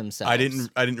good about themselves. I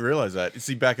didn't realize that.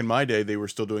 See, back in my day, they were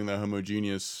still doing the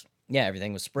homogeneous. Yeah,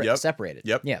 everything was separated.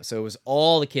 Yep. Yeah, so it was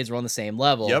all the kids were on the same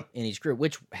level Yep. in each group,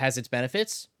 which has its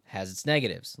benefits, has its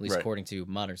negatives, at least Right. according to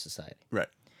modern society. Right.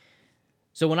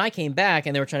 So when I came back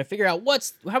and they were trying to figure out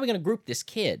how are we going to group this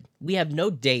kid? We have no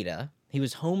data. He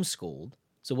was homeschooled.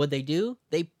 So what they do?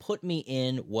 They put me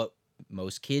in what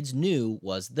most kids knew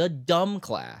was the dumb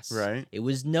class. Right. It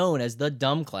was known as the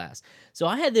dumb class. So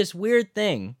I had this weird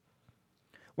thing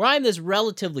where I'm this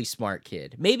relatively smart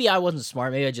kid. Maybe I wasn't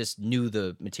smart. Maybe I just knew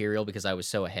the material because I was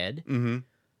so ahead. Mm-hmm.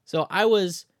 So I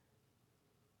was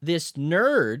this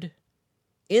nerd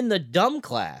in the dumb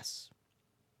class.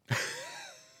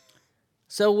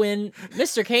 So when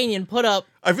Mr. Canyon put up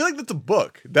I feel like that's a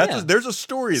book. There's a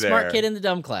story there. smart kid in the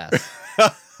dumb class.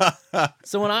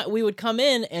 So when we would come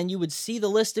in and you would see the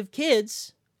list of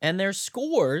kids and their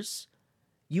scores,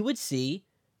 you would see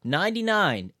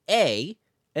 99 A,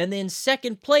 and then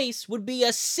second place would be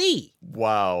a C.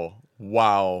 Wow.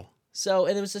 So,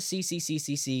 and it was a C, C, C,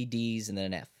 C, C, D's, and then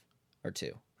an F or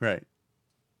two. Right.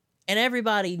 And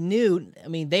everybody knew, I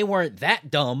mean, they weren't that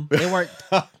dumb.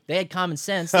 They had common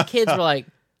sense. The kids were like,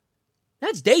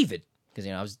 that's David. Because,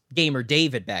 I was Gamer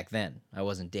David back then. I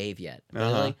wasn't Dave yet. But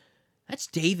they're like, that's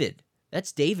David.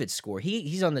 That's David's score.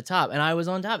 He's on the top. And I was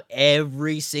on top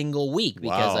every single week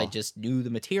because I just knew the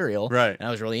material. Right. And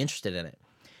I was really interested in it.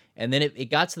 And then it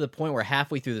got to the point where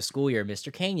halfway through the school year,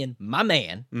 Mr. Canyon, my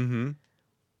man,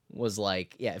 was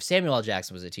like, yeah, if Samuel L.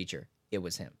 Jackson was a teacher, it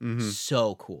was him.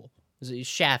 So cool.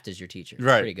 Shaft is your teacher.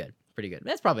 Right. Pretty good.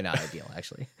 That's probably not ideal,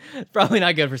 actually. Probably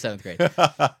not good for 7th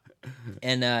grade.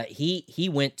 And he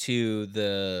went to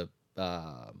the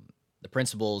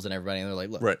principals and everybody, and they're like,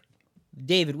 look, Right.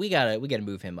 David, we gotta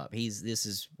move him up.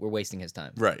 We're wasting his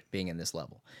time. Right. Being in this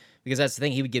level. Because that's the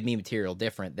thing, he would give me material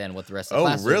different than what the rest of the Oh,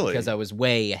 class really? did because I was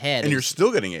way ahead. And you're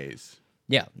still getting A's.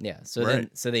 Yeah. So Right.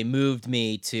 so they moved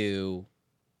me to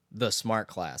the smart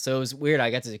class. So it was weird. I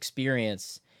got to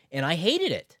experience, and I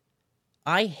hated it.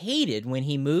 I hated when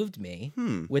he moved me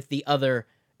Hmm. with the other.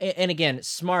 And again,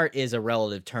 smart is a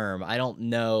relative term. I don't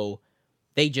know.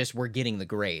 They just were getting the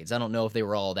grades. I don't know if they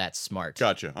were all that smart.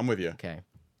 Gotcha. I'm with you. Okay.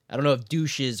 I don't know if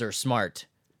douches are smart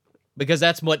because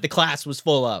that's what the class was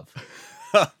full of.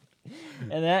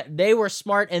 And that they were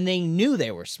smart and they knew they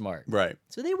were smart. Right.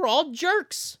 So they were all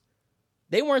jerks.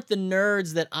 They weren't the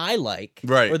nerds that I like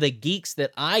Right. or the geeks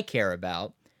that I care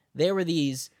about. They were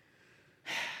these.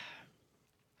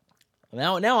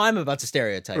 Now I'm about to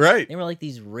stereotype. Right. They were like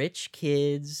these rich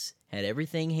kids, had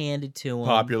everything handed to them.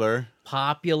 Popular.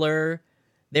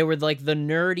 They were like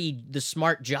the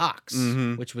smart jocks,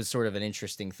 Mhm. which was sort of an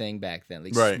interesting thing back then.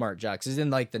 Like Right. smart jocks. Is in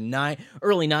like the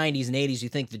early 90s and 80s, you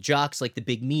think the jock's like the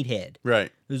big meathead. Right.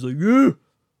 It was like, yeah,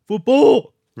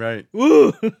 football. Right.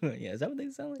 Woo. Yeah, is that what they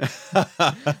sound like?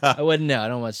 I wouldn't know. I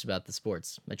don't know much about the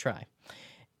sports. I try.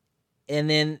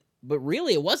 But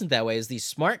really, it wasn't that way. As these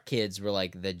smart kids were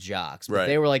like the jocks. But Right.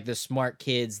 They were like the smart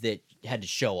kids that had to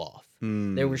show off.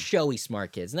 Hmm. They were showy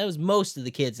smart kids. And that was most of the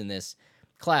kids in this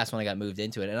class when I got moved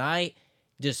into it. And I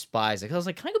despised it. 'Cause I was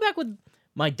like, can I go back with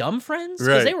my dumb friends? Because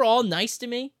Right. they were all nice to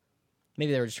me.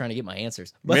 Maybe they were just trying to get my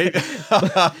answers. But, Maybe.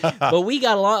 but we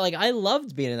got along. Like, I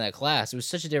loved being in that class. It was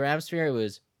such a different atmosphere. It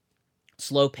was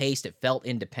slow paced. It felt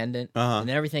independent. Uh-huh. And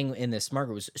everything in the smart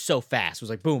group was so fast. It was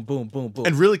like boom, boom, boom, boom.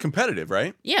 And really competitive,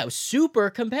 right? Yeah, it was super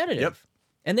competitive. Yep.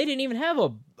 And they didn't even have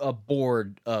a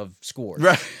board of scores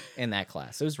Right. in that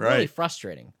class. It was really Right.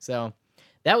 frustrating. So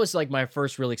that was like my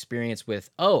first real experience with,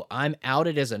 oh, I'm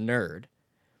outed as a nerd.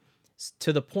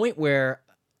 To the point where,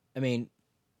 I mean,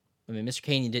 Mr.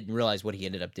 Canyon didn't realize what he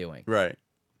ended up doing. Right.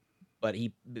 But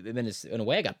in a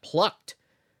way, I got plucked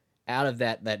out of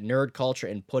that nerd culture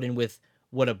and put in with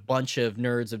what a bunch of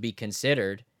nerds would be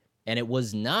considered. And it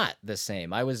was not the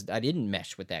same. I didn't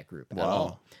mesh with that group at Wow.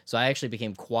 all. So I actually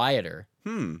became quieter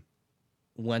Hmm.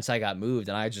 once I got moved,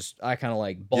 and I kind of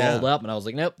like balled up, and I was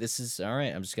like, nope, this is all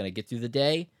right. I'm just gonna get through the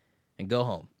day and go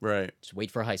home. Right. Just wait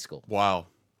for high school. Wow.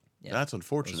 Yeah. That's It was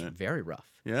unfortunate. very rough.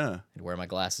 Yeah. I'd wear my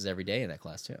glasses every day in that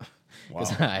class too, because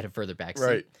Wow. I had a further back seat.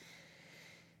 Right.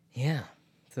 Yeah.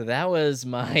 So that was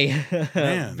my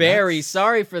Man, very that's-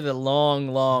 sorry for the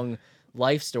long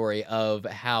life story of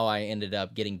how I ended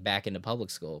up getting back into public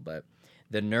school, but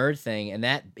the nerd thing, and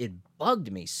that it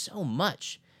bugged me so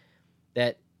much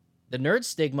that the nerd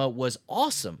stigma was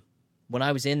awesome when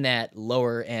I was in that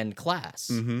lower end class.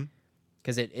 Mm-hmm.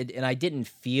 Because and I didn't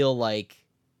feel like,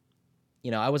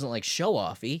 I wasn't like show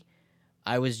offy.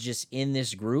 I was just in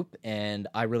this group and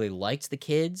I really liked the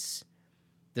kids.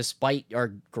 Despite our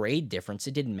grade difference,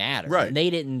 it didn't matter. Right. And they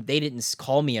didn't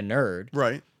call me a nerd,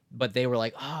 Right. but they were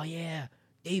like, oh yeah,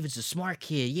 David's a smart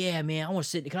kid. Yeah, man,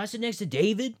 can I sit next to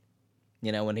David?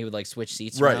 When he would like switch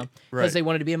seats Right, around. right. Because they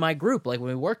wanted to be in my group, like when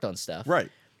we worked on stuff. Right.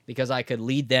 Because I could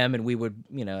lead them and we would,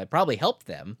 it probably helped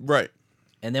them. Right.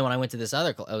 And then when I went to this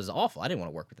other class, it was awful. I didn't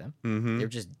want to work with them. Mm-hmm. They were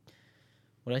just,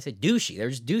 what did I say? Douchey. They were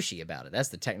just douchey about it. That's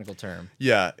the technical term.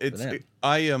 Yeah.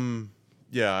 them.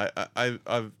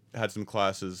 I've had some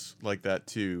classes like that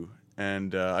too,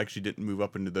 and I actually didn't move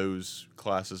up into those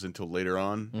classes until later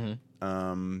on.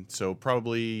 Mm-hmm. So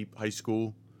probably high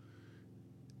school,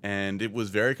 and it was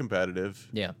very competitive.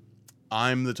 Yeah.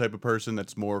 I'm the type of person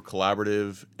that's more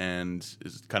collaborative and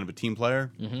is kind of a team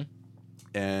player. Mm-hmm.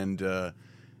 And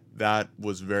that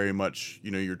was very much,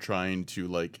 you're trying to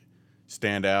like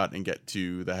stand out and get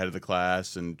to the head of the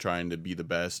class and trying to be the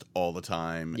best all the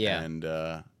time. Yeah. And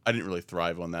I didn't really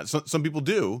thrive on that. Some people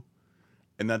do,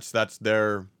 and that's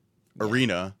their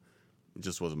arena. It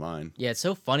just wasn't mine. Yeah, it's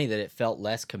so funny that it felt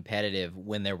less competitive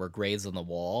when there were grades on the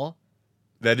wall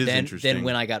That is interesting. than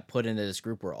when I got put into this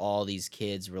group where all these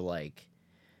kids were like,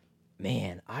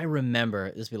 man, I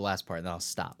remember, this will be the last part, and then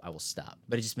I will stop.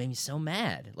 But it just made me so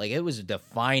mad. Like, it was a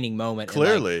defining moment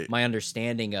Clearly. in like, my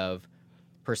understanding of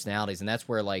personalities. And that's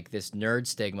where, like, this nerd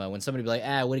stigma, when somebody be like,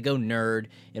 way to go, nerd.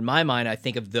 In my mind, I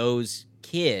think of those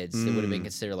kids that would have been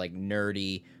considered, like,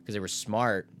 nerdy because they were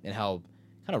smart and how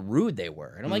kind of rude they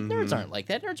were. And I'm like, nerds aren't like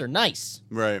that. Nerds are nice.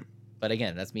 Right. But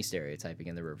again, that's me stereotyping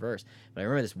in the reverse. But I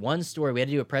remember this one story. We had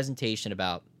to do a presentation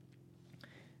about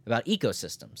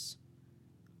ecosystems,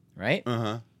 right?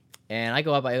 Uh-huh. And I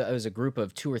go up. It was a group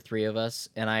of 2 or 3 of us,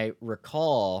 and I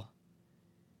recall.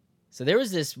 So there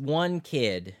was this one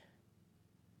kid,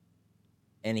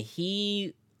 and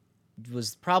he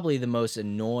was probably the most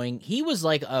annoying. He was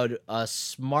like a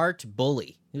smart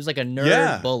bully. He was like a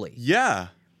nerd bully. Yeah.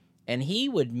 And he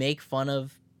would make fun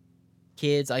of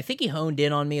kids. I think he honed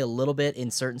in on me a little bit in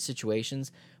certain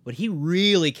situations, but he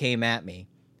really came at me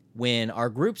when our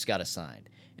groups got assigned.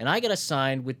 And I got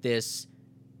assigned with this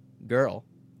girl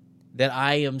that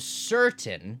I am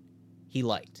certain he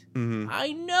liked. Mm-hmm.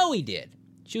 I know he did.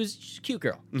 She's a cute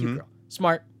girl. Cute girl.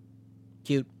 Smart.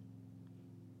 Cute.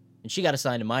 And she got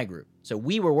assigned to my group. So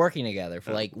we were working together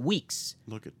for like weeks.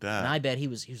 Look at And that. I bet he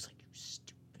was like, you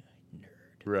stupid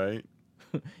nerd. Right.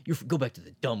 You go back to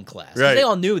the dumb class. 'Cause Right. They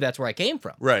all knew that's where I came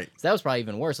from. Right. So that was probably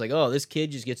even worse. Like, oh, this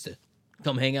kid just gets to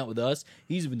come hang out with us.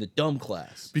 He's in the dumb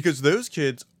class. Because those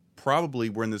kids probably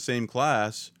were in the same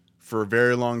class for a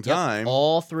very long Yep, time.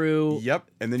 all through Yep.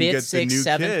 And then you fifth, get the new sixth,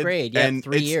 seventh kid, grade. Yeah, and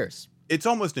 3 it's, years. It's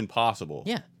almost impossible.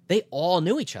 Yeah, they all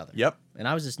knew each other. Yep. And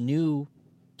I was this new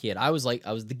kid. I was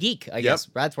the geek, I guess.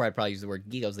 That's where I'd probably use the word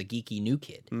geek. I was the geeky new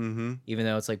kid. Mm-hmm. Even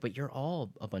though it's like, but you're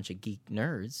all a bunch of geek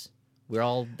nerds.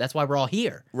 That's why we're all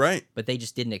here. Right. But they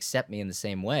just didn't accept me in the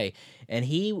same way. And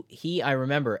I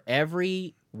remember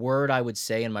every word I would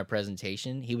say in my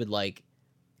presentation, he would like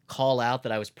call out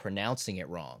that I was pronouncing it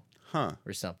wrong Huh.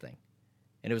 or something.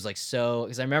 And it was like, so,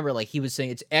 because I remember like he was saying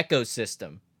it's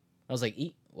ecosystem. I was like,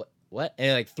 what? And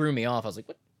it like threw me off. I was like,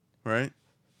 what? Right.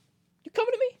 You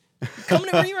coming to me? You coming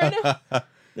to me right now? In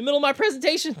the middle of my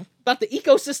presentation about the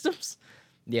ecosystems?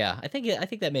 Yeah, I think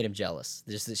that made him jealous.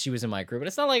 Just that she was in my group. But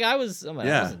it's not like I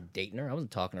wasn't dating her. I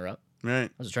wasn't talking her up. Right. I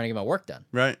was just trying to get my work done.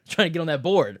 Right. Trying to get on that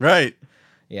board. Right.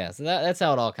 Yeah, so that's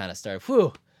how it all kind of started.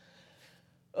 Whew.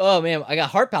 Oh, man, I got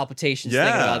heart palpitations thinking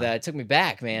Yeah. about that. It took me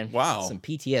back, man. Wow. Some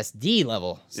PTSD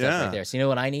level stuff Yeah. right there. So you know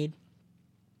what I need?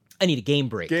 I need a game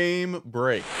break. Game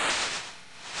break.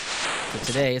 So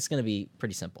today, it's going to be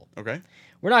pretty simple. Okay.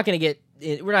 We're not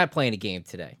playing a game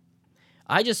today.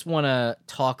 I just want to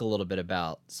talk a little bit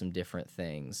about some different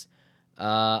things.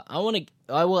 I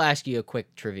will ask you a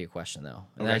quick trivia question though,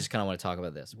 and Okay. I just kind of want to talk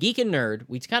about this. Geek and nerd,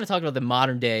 we kind of talked about the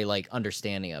modern day like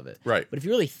understanding of it. Right. But if you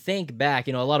really think back,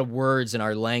 a lot of words in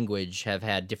our language have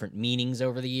had different meanings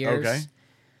over the years. Okay.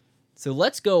 So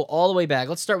let's go all the way back.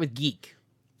 Let's start with geek.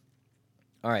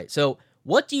 All right. So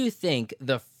what do you think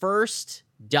the first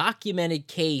documented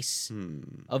case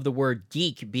of the word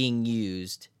geek being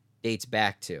used dates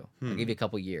back to? I'll give you a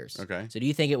couple years. Okay. So do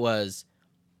you think it was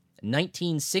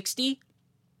 1960,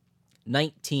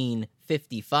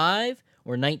 1955,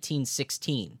 or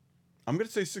 1916? I'm going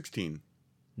to say 16.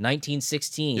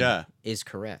 1916 Yeah. is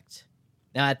correct.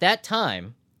 Now, at that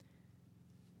time,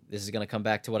 this is going to come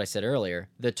back to what I said earlier,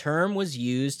 the term was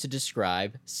used to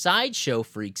describe sideshow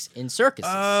freaks in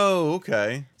circuses. Oh,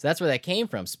 okay. So that's where that came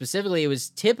from. Specifically, it was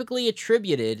typically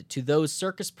attributed to those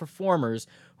circus performers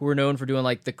who were known for doing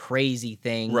like the crazy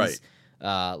things. Right.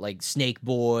 Like Snake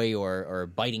Boy or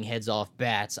biting heads off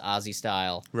bats, Ozzy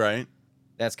style. Right.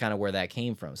 That's kind of where that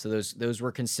came from. So those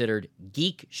were considered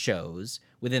geek shows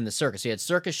within the circus. So you had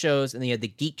circus shows and then you had the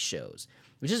geek shows,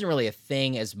 which isn't really a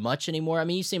thing as much anymore. I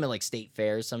mean, you see them at like state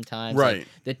fairs sometimes. Right.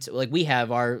 Like we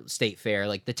have our state fair,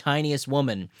 like the tiniest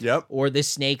woman. Yep. Or the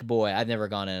Snake Boy. I've never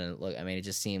gone in and look. I mean, it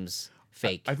just seems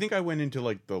fake. I think I went into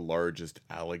like the largest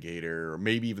alligator, or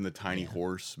maybe even the tiny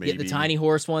horse. Maybe Yeah, the tiny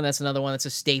horse one. That's another one. That's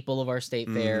a staple of our state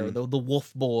fair. The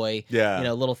Wolf Boy.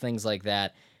 Yeah. Little things like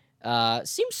that.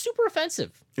 Seems super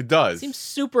offensive. It does. Seems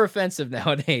super offensive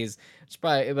nowadays. It's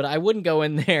probably, but I wouldn't go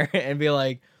in there and be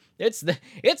like, it's the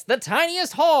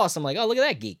tiniest horse. I'm like, oh, look at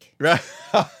that geek. Right.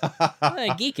 Look at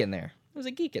that geek in there. There's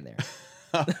a geek in there.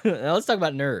 Now let's talk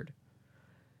about nerd.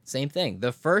 Same thing.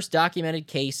 The first documented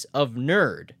case of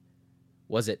nerd,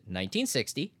 was it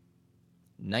 1960,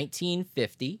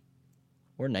 1950,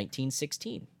 or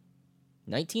 1916?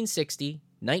 1960,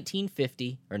 1950,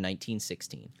 or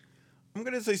 1916? I'm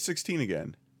going to say 16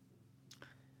 again.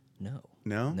 No.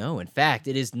 No? No, in fact,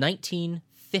 it is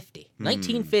 1950.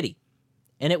 1950.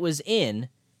 And it was in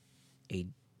a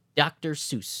Dr.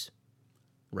 Seuss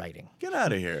writing. Get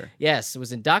out of here. Yes, it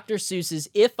was in Dr. Seuss's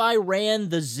If I Ran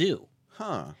the Zoo.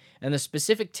 Huh. And the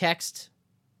specific text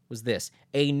was this: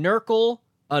 a nurgle,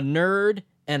 a nerd,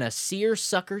 and a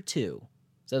seersucker too.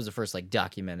 So that was the first like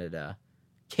documented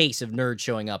case of nerd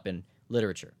showing up in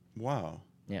literature. Wow.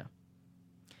 Yeah.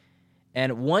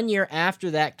 And 1 year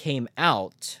after that came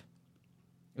out,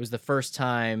 it was the first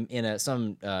time in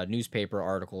some newspaper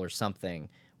article or something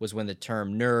was when the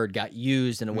term nerd got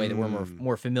used in a way that we're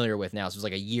more familiar with now. So it was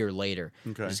like a year later,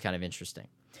 Okay. which is kind of interesting.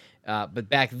 But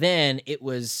back then, it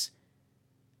was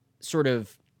sort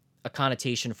of a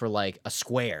connotation for like a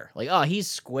square. Like, oh, he's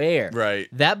square. Right.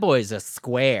 That boy's a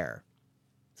square.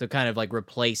 So kind of like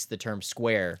replace the term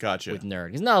square Gotcha. with nerd.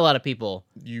 Because not a lot of people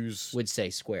Use. would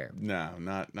say square. No,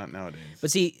 not nowadays.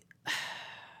 But see,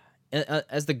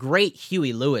 as the great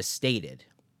Huey Lewis stated,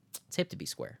 it's hip to be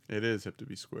square. It is hip to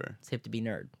be square. It's hip to be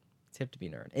nerd. It's hip to be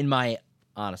nerd, in my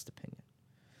honest opinion.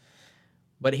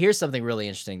 But here's something really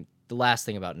interesting. The last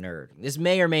thing about nerd. This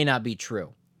may or may not be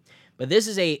true. But this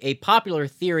is a popular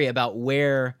theory about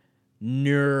where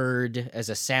nerd as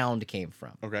a sound came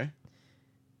from. Okay.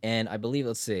 And I believe,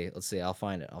 let's see, I'll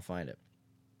find it.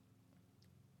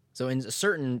 So in a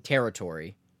certain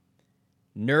territory,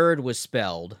 nerd was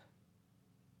spelled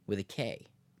with a K.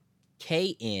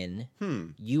 K-N-U-R-D.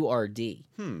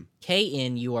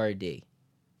 K-N-U-R-D.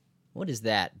 What is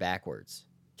that backwards?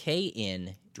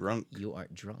 K-N... Drunk. You are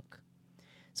drunk.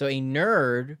 So a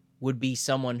nerd would be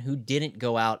someone who didn't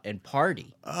go out and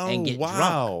party and get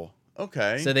drunk.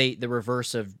 Okay. So the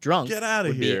reverse of drunk Get out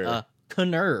of would here. be a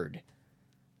knerd.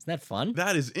 Isn't that fun?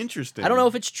 That is interesting. I don't know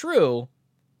if it's true,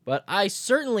 but I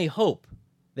certainly hope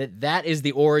that is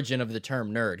the origin of the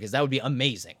term nerd, because that would be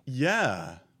amazing.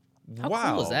 Yeah. How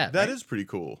wow. cool is that? That right? is pretty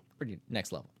cool. Pretty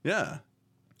next level. Yeah.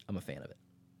 I'm a fan of it.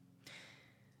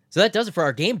 So that does it for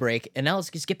our game break, and now let's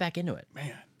just get back into it.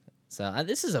 Man. So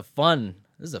this is a fun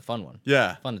one.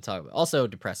 Yeah. Fun to talk about. Also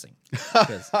depressing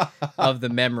because of the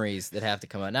memories that have to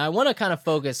come out. Now I want to kind of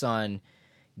focus on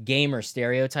gamer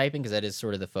stereotyping, because that is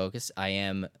sort of the focus. I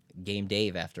am Game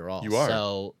Dave after all. You are.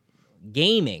 So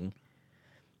gaming.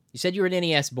 You said you were an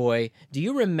NES boy. Do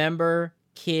you remember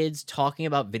kids talking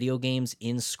about video games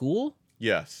in school?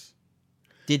 Yes.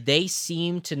 Did they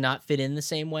seem to not fit in the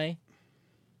same way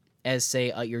as,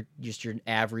 say, your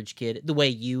average kid? The way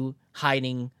you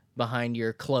hiding behind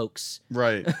your cloaks,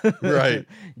 Right. Right.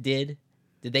 did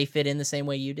they fit in the same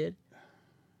way you did?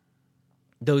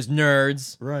 Those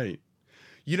nerds. Right.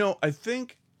 You know, I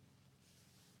think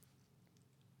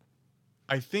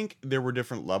there were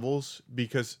different levels,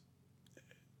 because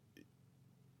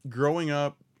growing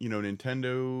up, you know,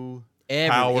 Nintendo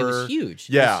Power, It was huge.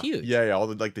 Yeah, It was huge. yeah. All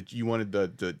the you wanted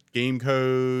the game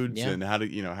codes, Yeah. and how do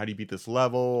you beat this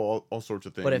level, all sorts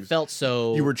of things. But it felt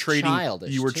so you were trading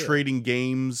childish, you were too. trading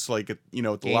games, like at the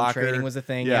Game locker. trading was a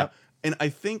thing. Yeah. Yep. And I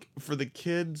think for the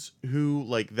kids who,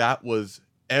 like, that was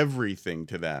everything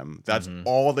to them, that's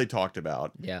all they talked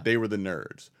about. Yeah. They were the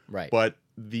nerds. Right. But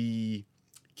the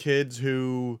kids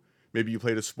who maybe you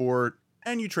played a sport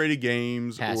and you traded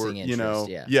games, Passing or interest,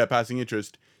 yeah. passing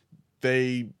interest,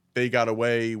 they got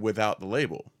away without the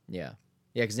label. Yeah.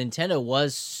 Yeah, because Nintendo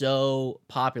was so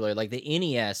popular. Like, the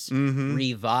NES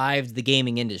revived the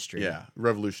gaming industry. Yeah,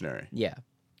 revolutionary. Yeah.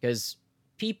 Because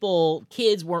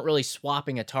kids weren't really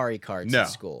swapping Atari cards No. at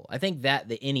school. I think that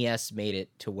the NES made it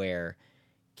to where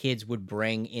kids would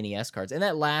bring NES cards. And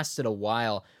that lasted a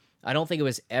while. I don't think it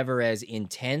was ever as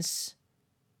intense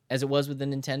as it was with the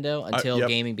Nintendo until yep.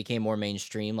 gaming became more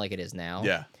mainstream like it is now.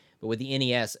 Yeah. But with the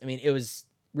NES, I mean, it was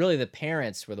really the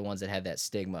parents were the ones that had that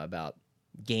stigma about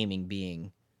gaming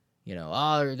being,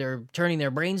 they're turning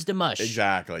their brains to mush.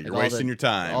 Exactly. You're Like, wasting your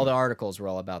time. All the articles were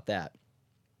all about that.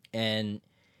 And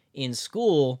in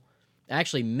school, I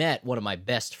actually met one of my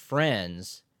best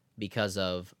friends because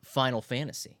of Final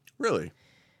Fantasy. Really?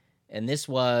 And this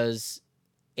was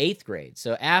 8th grade.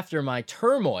 So after my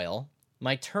turmoil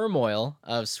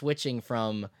of switching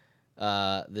from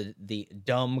the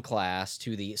dumb class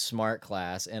to the smart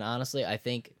class, and honestly, I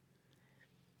think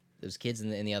those kids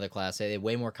in the other class, they have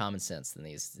way more common sense than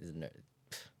these.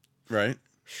 Right.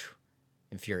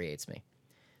 Infuriates me.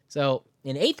 So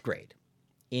in 8th grade,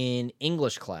 in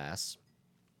English class,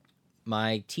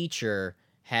 my teacher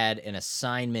had an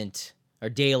assignment or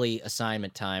daily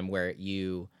assignment time where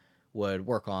you would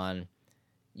work on,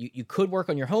 you could work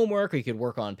on your homework, or you could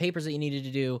work on papers that you needed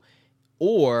to do,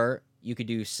 or you could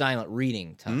do silent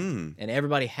reading time. And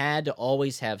everybody had to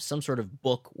always have some sort of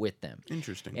book with them.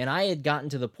 Interesting. And I had gotten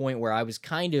to the point where I was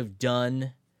kind of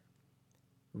done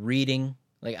reading.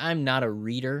 Like, I'm not a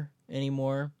reader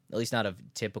anymore, at least not of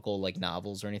typical, like,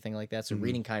 novels or anything like that. So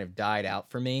reading kind of died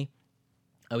out for me,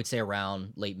 I would say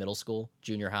around late middle school,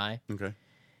 junior high. Okay.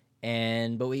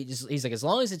 But he's like, as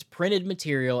long as it's printed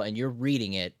material and you're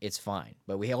reading it, it's fine.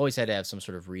 But we always had to have some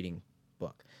sort of reading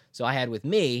book. So I had with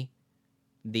me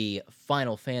the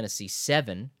Final Fantasy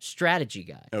VII strategy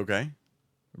guide. Okay.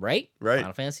 Right?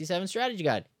 Final Fantasy VII strategy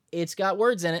guide. It's got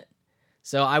words in it.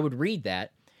 So I would read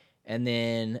that. And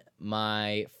then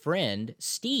my friend,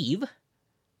 Steven,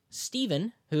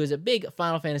 who is a big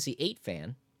Final Fantasy VIII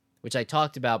fan, which I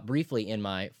talked about briefly in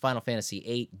my Final Fantasy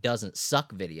VIII Doesn't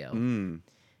Suck video.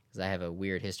 Because I have a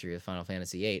weird history with Final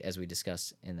Fantasy VIII, as we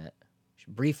discussed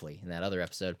briefly in that other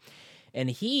episode. And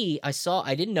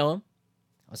I didn't know him.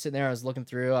 I was sitting there, I was looking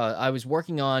through, I was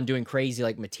working on doing crazy,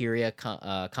 like, materia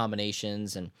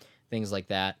combinations and things like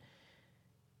that.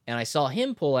 And I saw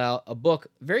him pull out a book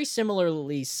very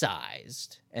similarly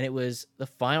sized, and it was the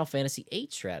Final Fantasy VIII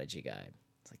strategy guide.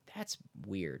 It's like, that's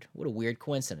weird. What a weird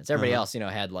coincidence. Everybody else,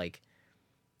 had, like,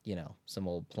 some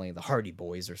old playing the Hardy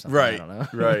Boys or something. Right. I don't know.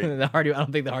 Right. I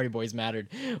don't think the Hardy Boys mattered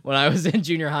when I was in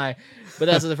junior high, but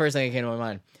that's the first thing that came to my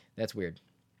mind. That's weird.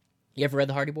 You ever read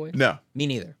The Hardy Boys? No. Me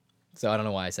neither. So I don't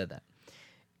know why I said that.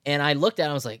 And I looked at it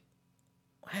and I was like,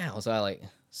 wow. So I like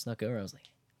snuck over. I was like,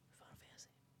 Final Fantasy.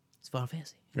 It's Final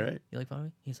Fantasy. Right. You like Final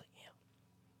Fantasy? He's like,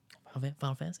 yeah.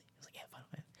 Final Fantasy? I was like, yeah, Final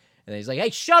Fantasy. And then he's like, hey,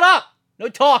 shut up! No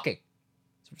talking.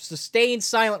 Sustained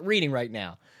silent reading right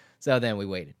now. So then we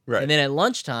waited. Right. And then at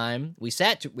lunchtime, we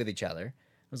sat with each other.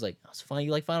 I was like, oh, it's funny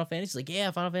you like Final Fantasy? He's like,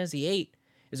 yeah, Final Fantasy VIII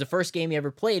is the first game you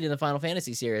ever played in the Final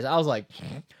Fantasy series. I was like,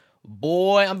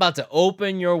 boy, I'm about to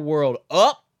open your world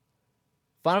up.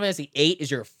 Final Fantasy VIII is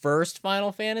your first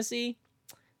Final Fantasy?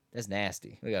 That's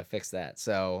nasty. We got to fix that.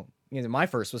 So my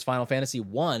first was Final Fantasy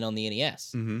I on the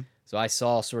NES. Mm-hmm. So I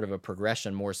saw sort of a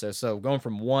progression more so. So going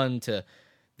from 1 to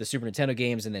the Super Nintendo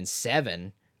games and then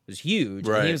 7 was huge.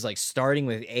 Right. And he was like starting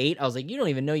with 8. I was like, you don't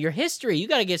even know your history. You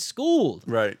got to get schooled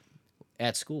Right.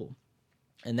 at school.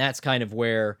 And that's kind of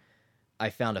where I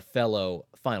found a fellow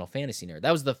Final Fantasy nerd.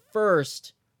 That was the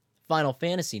first Final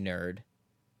Fantasy nerd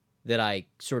that I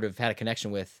sort of had a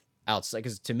connection with outside.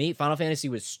 Because to me, Final Fantasy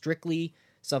was strictly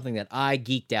something that I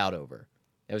geeked out over.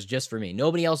 It was just for me.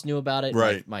 Nobody else knew about it.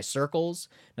 Right. My circles,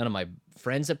 none of my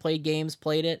friends that played games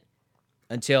played it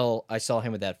until I saw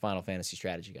him with that Final Fantasy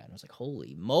strategy guide. And I was like,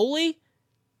 holy moly.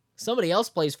 Somebody else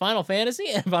plays Final Fantasy?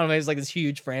 And Final Fantasy is like this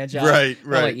huge franchise. Right, I'm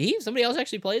right. like, somebody else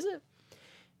actually plays it?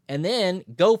 And then,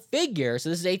 go figure, so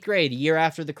this is 8th grade, a year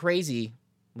after the crazy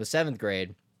was 7th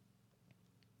grade.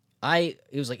 He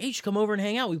was like, hey, you should come over and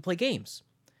hang out. We play games.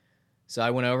 So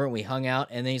I went over and we hung out.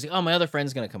 And then he's like, oh, my other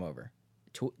friend's going to come over.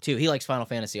 Too. He likes Final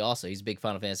Fantasy also. He's a big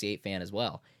Final Fantasy VIII fan as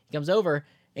well. He comes over,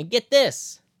 and get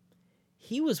this.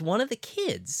 He was one of the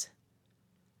kids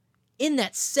in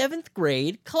that 7th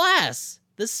grade class,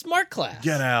 the smart class.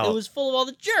 Get out. It was full of all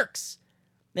the jerks.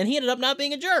 And he ended up not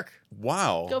being a jerk.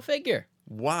 Wow. Go figure.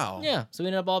 Wow. Yeah, so we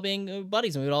ended up all being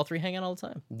buddies, and we would all three hang out all the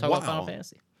time. Talk about Final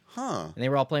Fantasy. Huh. And they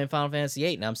were all playing Final Fantasy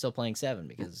VIII, and I'm still playing 7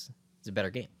 because it's a better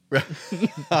game.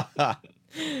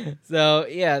 So,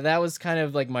 yeah, that was kind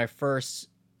of like my first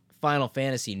Final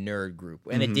Fantasy nerd group.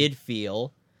 And it did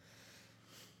feel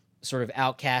sort of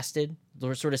outcasted,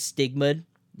 or sort of stigma'd,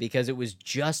 because it was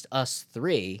just us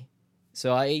three.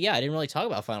 So, I didn't really talk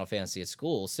about Final Fantasy at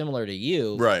school, similar to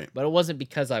you. Right. But it wasn't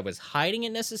because I was hiding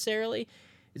it necessarily.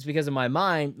 It's because in my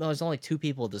mind, well, there's only 2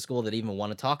 people at the school that even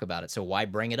want to talk about it. So why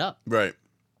bring it up? Right.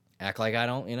 Act like I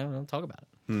don't talk about it.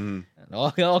 Mm-hmm.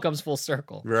 And it all comes full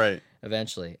circle. Right.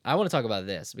 Eventually. I want to talk about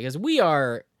this because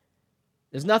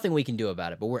there's nothing we can do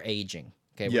about it, but we're aging.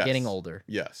 Okay. We're getting older.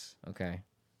 Yes. Okay.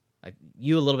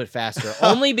 You a little bit faster,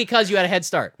 only because you had a head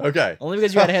start. Okay. Only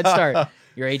because you had a head start.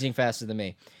 You're aging faster than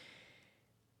me.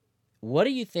 What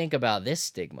do you think about this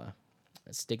stigma?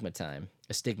 Astigmatism.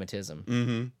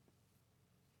 Mm-hmm.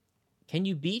 Can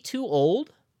you be too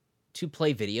old to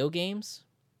play video games?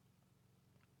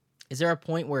 Is there a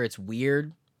point where it's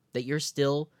weird that you're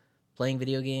still playing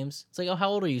video games? It's like, oh, how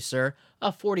old are you, sir?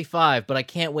 Oh, 45, but I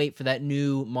can't wait for that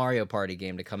new Mario Party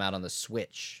game to come out on the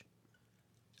Switch.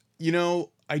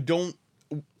 I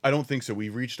don't think so.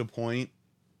 We've reached a point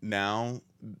now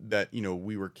that,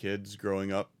 we were kids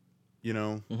growing up,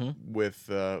 with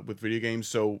video games.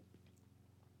 So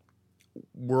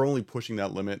we're only pushing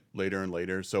that limit later and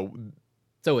later. So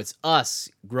it's us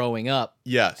growing up,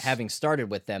 yes, having started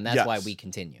with them. That's why we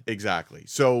continue. Exactly.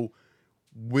 So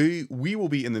we will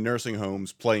be in the nursing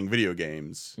homes playing video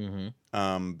games,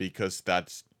 because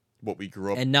that's what we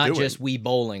grew up and not doing. just Wii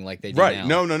bowling like they do right.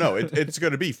 now. No. It's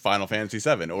going to be Final Fantasy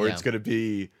VII, or it's going to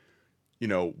be,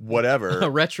 whatever. a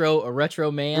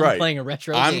retro man playing a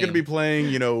retro game. I'm going to be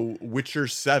playing, Witcher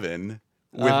 7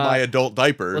 with my adult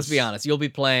diapers. Let's be honest. You'll be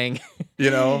playing,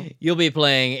 you'll be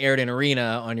playing Airden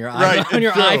Arena on your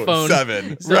your iPhone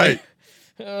 7. So right.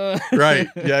 Right.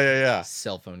 Yeah.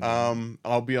 Cell phone game.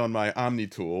 I'll be on my Omni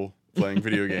Tool playing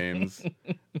video games.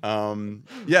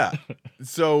 Yeah.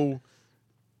 So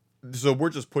we're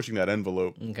just pushing that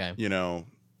envelope. Okay.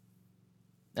 And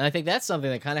I think that's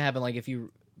something that kind of happened, like if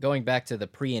you going back to the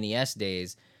pre-NES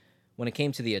days, when it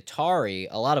came to the Atari,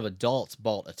 a lot of adults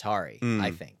bought Atari,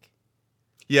 I think.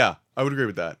 Yeah, I would agree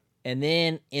with that. And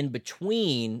then in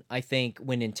between, I think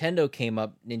when Nintendo came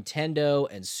up, Nintendo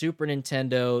and Super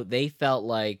Nintendo, they felt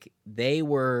like they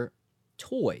were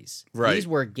toys. Right. These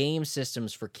were game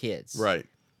systems for kids. Right.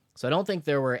 So I don't think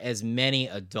there were as many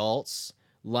adults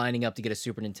lining up to get a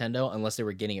Super Nintendo unless they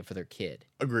were getting it for their kid.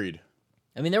 Agreed.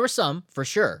 I mean, there were some, for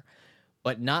sure,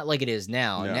 but not like it is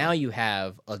now. No. Now you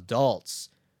have adults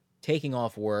taking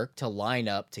off work to line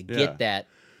up to get that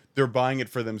they're buying it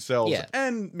for themselves Yeah.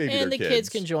 and maybe and their the kids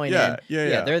can join yeah, in.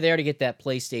 Yeah. They're there to get that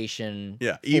PlayStation.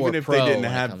 Yeah, 4 even if Pro they didn't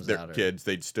when it have comes their out, or- kids,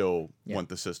 they'd still Yeah. want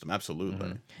the system. Absolutely.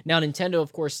 Mhm. Now, Nintendo,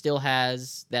 of course, still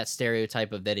has that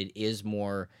stereotype of that it is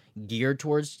more geared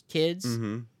towards kids,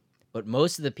 Mm-hmm. but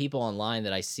most of the people online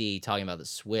that I see talking about the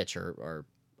Switch are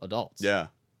adults. Yeah.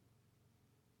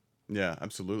 Yeah,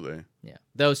 absolutely. Yeah.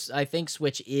 Though I think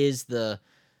Switch is the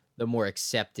more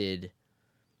accepted.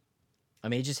 I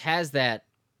mean, it just has that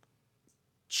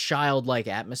childlike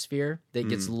atmosphere that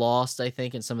gets lost, I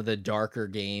think, in some of the darker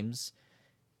games.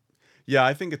 Yeah,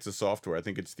 I think it's the software. I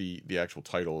think it's the actual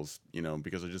titles,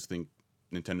 because I just think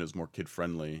Nintendo's more kid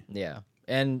friendly. Yeah.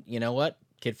 And you know what?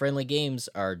 Kid-friendly games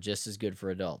are just as good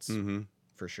for adults, Mm-hmm.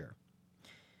 for sure.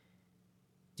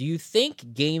 Do you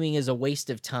think gaming is a waste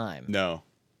of time? No.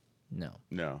 No.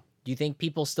 No. Do you think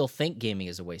people still think gaming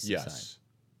is a waste of time? Yes.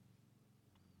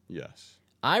 Yes.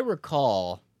 I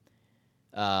recall,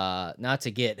 not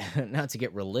to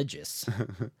get religious.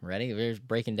 Ready? We're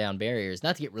breaking down barriers.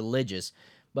 Not to get religious,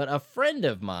 but a friend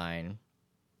of mine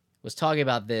was talking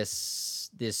about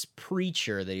this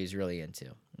preacher that he's really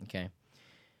into. Okay,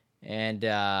 and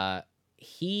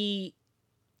he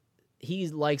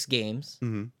likes games.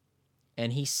 Mm-hmm.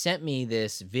 And he sent me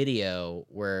this video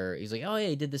where he's like, "Oh yeah,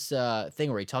 he did this thing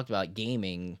where he talked about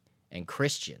gaming and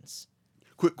Christians."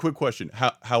 Quick question.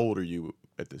 How old are you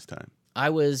at this time? I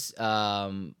was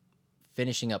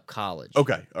finishing up college.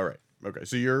 Okay. All right. Okay.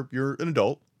 So you're an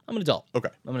adult. I'm an adult. Okay.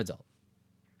 I'm an adult.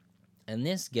 And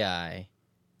this guy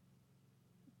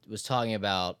was talking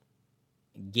about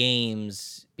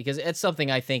games because it's something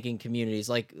I think in communities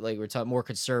like we're talking more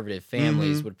conservative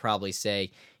families Mhm. would probably say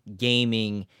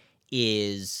gaming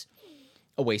is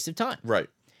a waste of time. Right.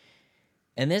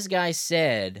 And this guy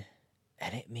said,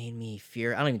 and it made me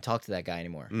fear. I don't even talk to that guy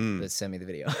anymore Mm. that sent me the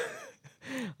video.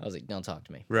 I was like, don't talk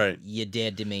to me. Right. You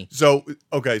dead to me. So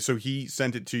okay. So he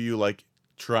sent it to you like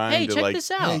trying Hey, to check like. this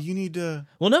out. Hey, you need to.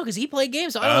 Well, no, because he played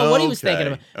games. So I don't know what he was thinking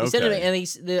Okay, about. He said to me,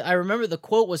 okay. and I remember the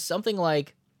quote was something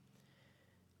like,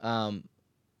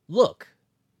 look,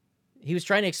 he was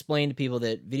trying to explain to people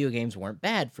that video games weren't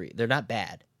bad for you. They're not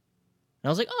bad. And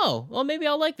I was like, oh, well, maybe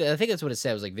I'll like that. I think that's what it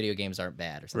said. It was like video games aren't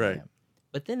bad or something Right. like that.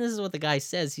 But then this is what the guy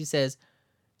says. He says,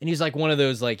 and he's like one of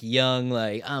those like young,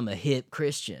 like, I'm a hip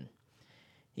Christian.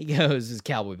 He goes, his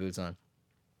cowboy boots on.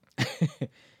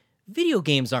 Video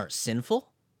games aren't sinful,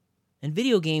 and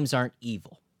video games aren't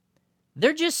evil.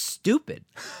 They're just stupid.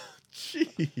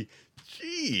 Jeez.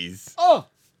 Oh,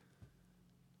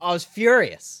 I was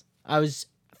furious. I was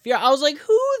like,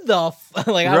 who the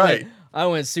like? Right. I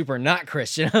went super not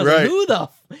Christian. I was Right. like, who the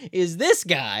is this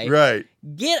guy? Right.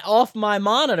 Get off my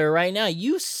monitor right now.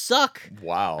 You suck.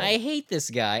 Wow. I hate this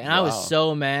guy, and I Wow. was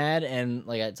so mad. And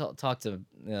like I talked to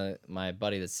my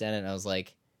buddy that sent it, and I was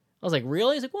like,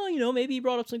 really? He's like, well, maybe he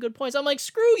brought up some good points. I'm like,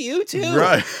 screw you too.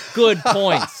 Right. Good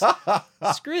points.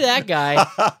 Screw that guy.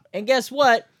 And guess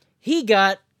what? He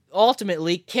got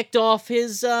ultimately kicked off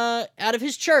his out of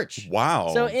his church.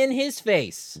 Wow. So in his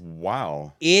face,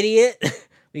 Wow. idiot,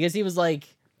 because he was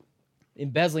like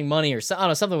embezzling money or I don't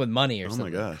know, something with money or Oh my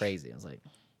something gosh. crazy. I was like,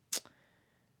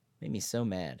 made me so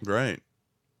mad. Right.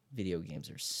 Video games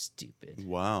are stupid.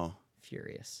 Wow.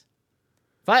 Furious.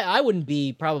 If I wouldn't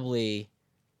be probably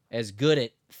as good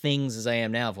at things as I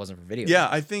am now if it wasn't for video Yeah,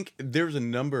 games. I think there's a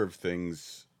number of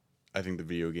things I think the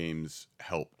video games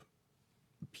help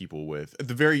people with. At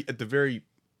the very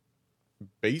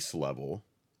base level,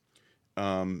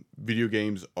 video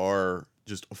games are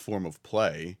just a form of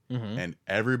play, Mhm. and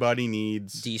everybody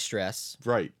needs De-stress.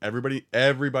 right.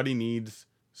 Everybody needs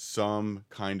some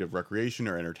kind of recreation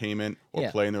or entertainment or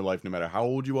Yeah. play in their life, no matter how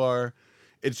old you are.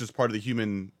 It's just part of the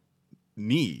human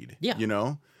need.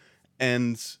 Yeah.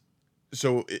 And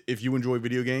so if you enjoy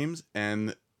video games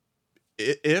and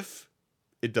if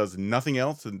it does nothing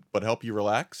else but help you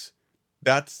relax,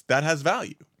 that has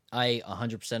value. I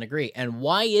 100% agree. And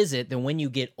why is it that when you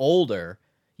get older,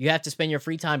 you have to spend your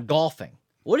free time golfing?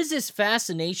 What is this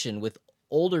fascination with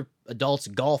older adults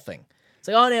golfing? It's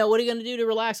like, oh, no, what are you going to do to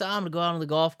relax? I'm going to go out on the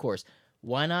golf course.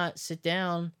 Why not sit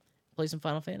down, play some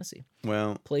Final Fantasy,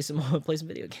 Well, play some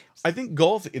video games? I think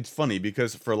golf, it's funny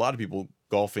because for a lot of people,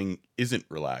 golfing isn't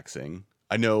relaxing.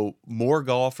 I know more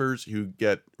golfers who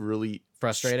get really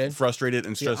Frustrated?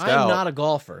 and See, stressed I'm out. not a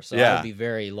golfer, so I Yeah. would be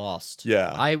very lost.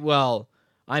 Yeah.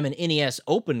 I'm an NES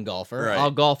Open golfer. Right.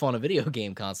 I'll golf on a video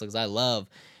game console because I love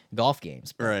golf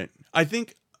games. But Right. I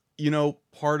think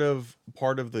part of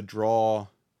the draw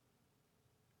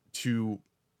to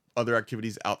other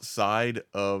activities outside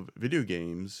of video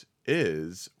games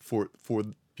is for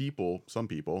some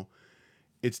people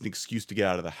it's an excuse to get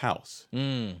out of the house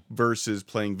Mm. versus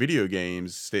playing video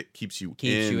games that keeps you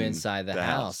Inside the house.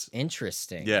 house.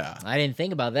 Interesting. Yeah. I didn't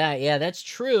think about that. Yeah, that's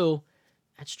true.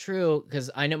 That's true, because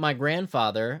I know my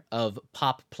grandfather of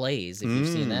Pop Plays, if you've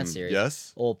seen that series.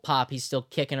 Yes. Old Pop, he's still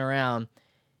kicking around.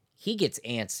 He gets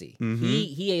antsy. Mhm.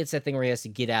 He hates that thing where he has to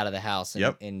get out of the house and,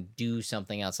 Yep. and do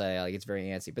something outside. Like, it's very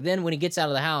antsy. But then when he gets out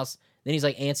of the house, then he's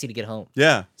like antsy to get home.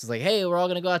 Yeah. So it's like, hey, we're all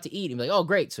gonna go out to eat. And he's like, oh,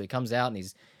 great. So he comes out and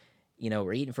he's,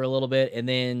 we're eating for a little bit, and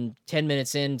then 10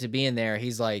 minutes into being there,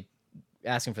 he's like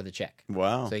asking for the check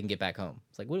Wow. so he can get back home.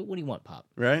 It's like, what do you want, Pop?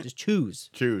 Right? Just choose.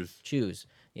 Choose.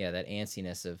 Yeah, that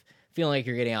antsiness of feeling like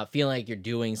you're getting out, feeling like you're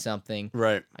doing something.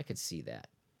 Right. I could see that.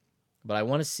 But I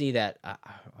want to see that.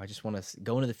 I just want to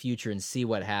go into the future and see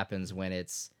what happens when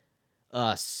it's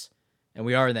us and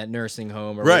we are in that nursing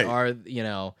home, or Right. we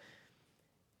are,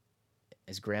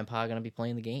 is Grandpa going to be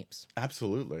playing the games?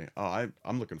 Absolutely. Oh,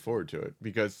 I'm looking forward to it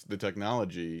because the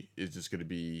technology is just going to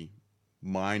be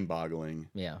mind-boggling,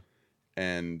 Yeah.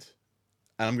 and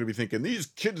I'm going to be thinking, these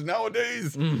kids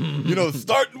nowadays, Mm-hmm.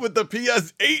 starting with the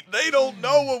PS8, they don't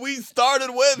know what we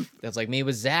started with. That's like me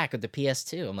with Zach with the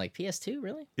PS2. I'm like, PS2?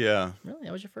 Really? Yeah. Really?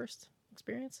 That was your first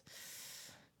experience?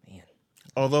 Man.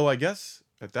 Although I guess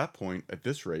at that point, at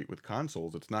this rate with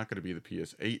consoles, it's not going to be the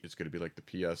PS8. It's going to be like the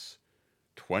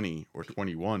PS20 or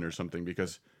 21 or something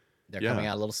because They're Yeah. coming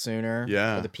out a little sooner.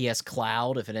 Yeah. Or the PS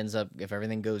Cloud, if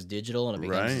everything goes digital and it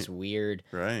becomes Right. this weird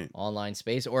right. online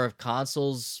space, or if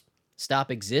consoles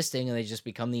stop existing and they just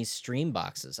become these stream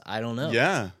boxes. I don't know.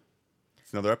 Yeah.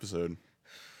 It's another episode.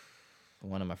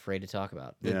 One I'm afraid to talk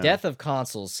about. The Yeah. death of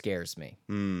consoles scares me.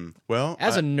 Well,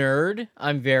 As a nerd,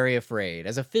 I'm very afraid.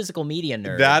 As a physical media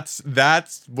nerd.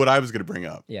 that's what I was going to bring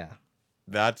up. Yeah.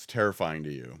 That's terrifying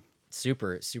to you.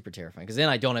 Super, super terrifying. Because then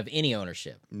I don't have any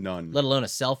ownership, None. let alone a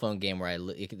cell phone game where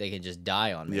they can just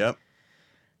die on me. Yep.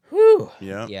 Whew.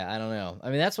 Yep. Yeah, I don't know. I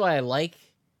mean, that's why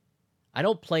I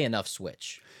don't play enough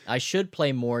Switch. I should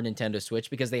play more Nintendo Switch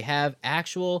because they have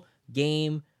actual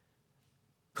game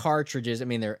cartridges. I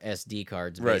mean, they're SD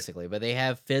cards Right. basically, but they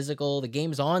have the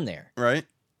game's on there. Right?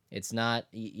 It's not,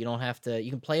 you don't have to, you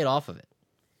can play it off of it.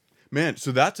 Man,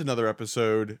 so that's another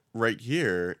episode right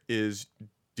here is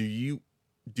do you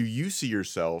see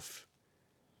yourself,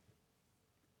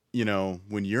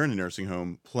 when you're in a nursing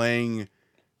home playing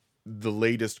the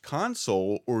latest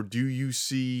console, or do you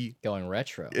see Going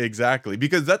retro. exactly,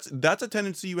 because that's a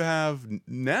tendency you have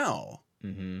now,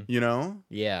 Mm-hmm.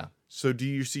 Yeah. So do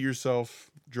you see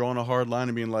yourself drawing a hard line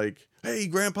and being like, hey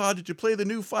grandpa, did you play the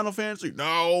new Final Fantasy?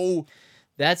 No.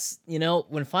 That's,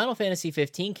 when Final Fantasy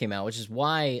 15 came out, which is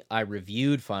why I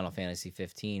reviewed Final Fantasy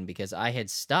 15, because I had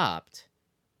stopped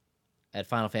at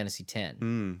Final Fantasy 10.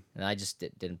 And I just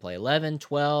didn't play 11,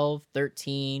 12,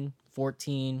 13,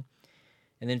 14.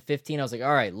 And then 15, I was like,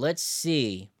 all right, let's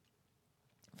see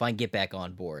if I can get back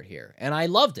on board here. And I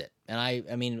loved it. And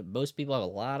I mean, most people have a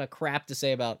lot of crap to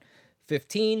say about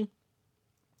 15.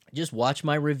 Just watch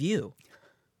my review,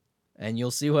 and you'll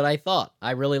see what I thought.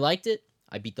 I really liked it.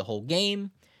 I beat the whole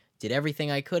game, did everything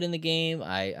I could in the game.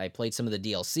 I played some of the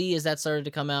DLC as that started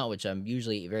to come out, which I'm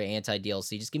usually very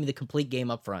anti-DLC. Just give me the complete game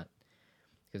up front.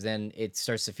 Because then it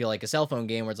starts to feel like a cell phone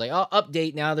game where it's like, oh,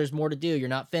 update, now there's more to do. You're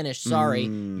not finished. Sorry,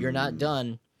 you're not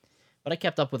done. But I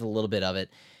kept up with a little bit of it.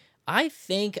 I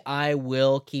think I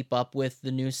will keep up with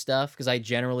the new stuff because I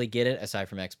generally get it, aside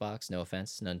from Xbox. No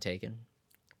offense, none taken.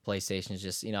 PlayStation is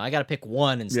just, I got to pick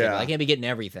one and stick. Yeah. I can't be getting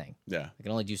everything. Yeah. I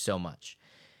can only do so much.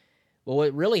 But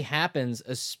what really happens,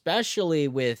 especially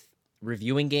with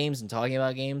reviewing games and talking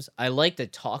about games, I like to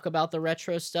talk about the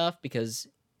retro stuff because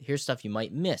here's stuff you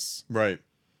might miss. Right.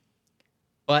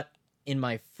 But in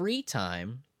my free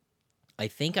time, I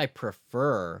think I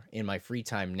prefer in my free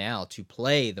time now to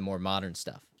play the more modern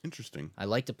stuff. Interesting. I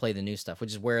like to play the new stuff, which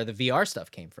is where the VR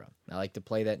stuff came from. I like to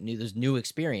play those new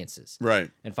experiences. Right.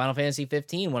 And Final Fantasy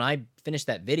 15, when I finished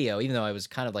that video, even though it was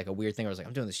kind of like a weird thing, I was like,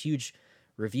 I'm doing this huge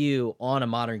review on a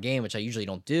modern game, which I usually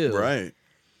don't do. Right.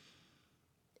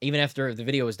 Even after the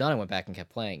video was done, I went back and kept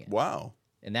playing it. Wow.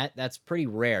 And that's pretty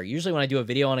rare. Usually when I do a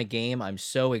video on a game, I'm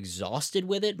so exhausted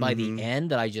with it by the end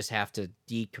that I just have to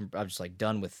I'm just like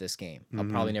done with this game. I'll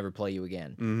probably never play you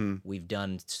again. We've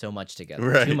done so much together.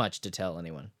 Right. Too much to tell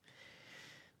anyone.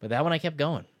 But that one I kept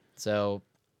going. So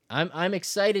I'm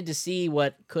excited to see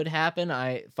what could happen.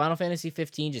 Final Fantasy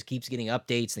 15 just keeps getting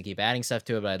updates and they keep adding stuff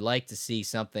to it, but I'd like to see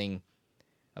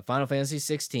a Final Fantasy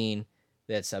 16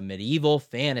 that's a medieval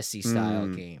fantasy style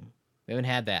game. We haven't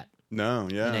had that. No,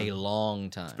 yeah. In a long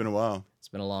time. It's been a while. It's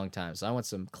been a long time. So I want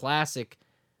some classic,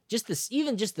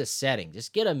 even just the setting.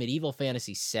 Just get a medieval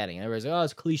fantasy setting. And everybody's like, oh,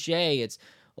 it's cliche. It's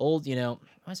Old, why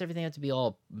does everything have to be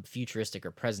all futuristic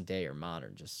or present day or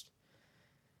modern? Just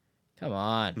come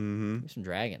on. Mm-hmm. Give me some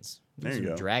dragons. Give There me you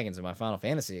some go. dragons in my Final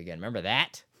Fantasy again. Remember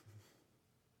that?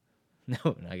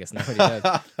 No, I guess nobody does.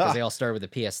 Because they all started with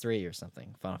the PS3 or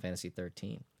something. Final Fantasy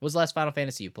 13. What was the last Final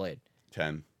Fantasy you played?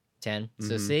 10. 10.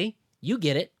 So Mhm. see? You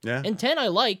get it. Yeah. And 10 I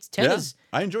liked. 10 Yeah, is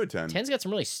I enjoyed 10. 10's got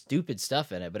some really stupid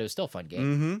stuff in it, but it was still a fun game.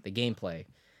 Mm-hmm. The gameplay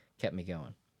kept me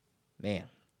going. Man.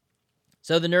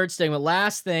 So the nerd stigma.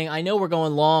 Last thing, I know we're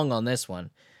going long on this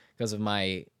one because of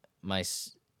my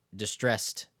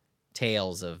distressed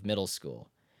tales of middle school.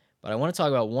 But I want to talk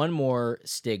about one more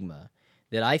stigma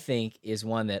that I think is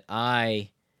one that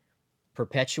I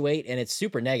perpetuate, and it's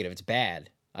super negative. It's bad.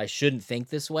 I shouldn't think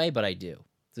this way, but I do.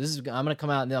 So I'm going to come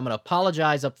out and I'm going to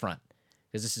apologize up front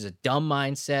because this is a dumb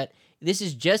mindset. This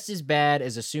is just as bad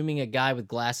as assuming a guy with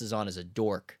glasses on is a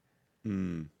dork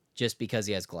just because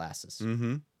he has glasses.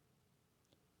 Mm-hmm.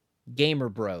 Gamer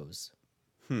bros.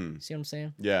 Hmm. See what I'm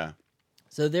saying? Yeah.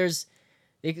 So there's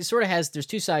two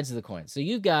sides of the coin. So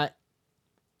you've got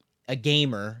a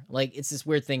gamer, like it's this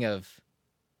weird thing of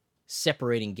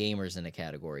separating gamers into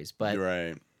categories, but You're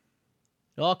right.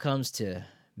 it all comes to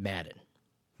Madden.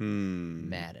 Hmm.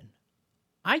 Madden.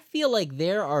 I feel like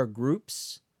there are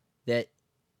groups that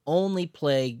only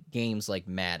play games like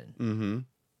Madden. Mm-hmm.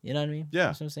 You know what I mean? Yeah.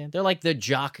 That's what I'm saying. They're like the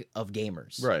jock of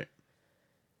gamers. Right.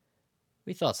 What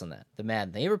are your thoughts on that? The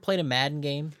Madden thing. You ever played a Madden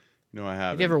game? No, I Have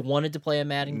haven't. you ever wanted to play a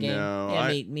Madden game? No,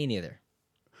 Yeah, me neither.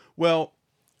 Well,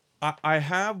 I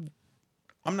have.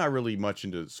 I'm not really much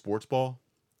into sports ball.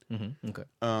 Mm-hmm. Okay.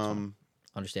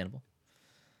 Understandable.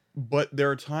 But there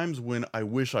are times when I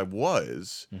wish I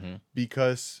was Mm-hmm.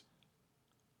 because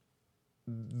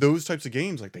those types of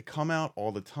games, like they come out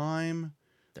all the time.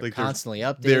 They're Like, constantly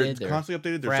updated. They're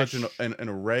constantly updated. There's such an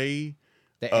array.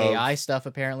 The of- AI stuff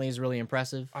apparently is really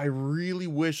impressive. I really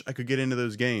wish I could get into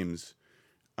those games.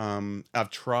 I've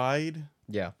tried.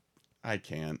 Yeah. I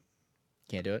can't.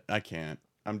 Can't do it. I can't.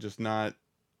 I'm just not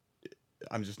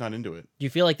into it. Do you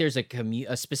feel like there's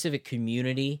a specific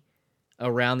community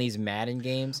around these Madden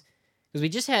games? Because we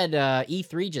just had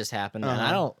E3 just happened, and I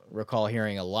Uh-huh. don't recall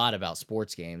hearing a lot about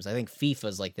sports games. I think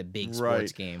FIFA's like the big sports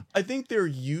Right. game. I think there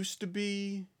used to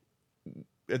be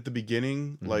at the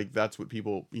beginning, Mhm. like that's what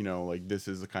people, like this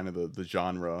is the kind of the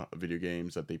genre of video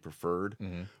games that they preferred.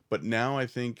 Mm-hmm. But now I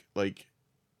think like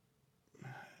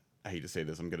I hate to say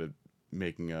this, I'm gonna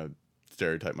making a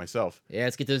stereotype myself. Yeah,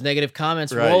 let's get those negative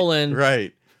comments Right, rolling.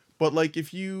 Right. But like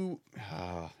if you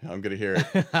I'm gonna hear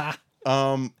it.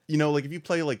 Like if you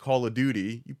play like Call of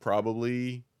Duty, you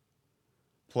probably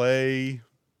play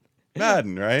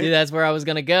Madden, right? Dude, that's where I was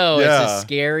gonna go. Yeah.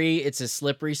 It's a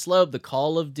slippery slope. The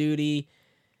Call of Duty,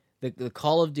 the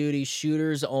Call of Duty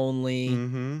shooters only,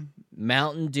 Mm-hmm.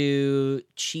 Mountain Dew,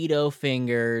 Cheeto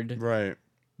fingered, Right.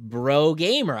 bro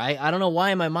gamer. I don't know why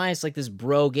in my mind it's like this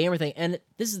bro gamer thing. And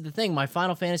this is the thing, my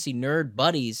Final Fantasy nerd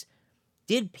buddies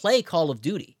did play Call of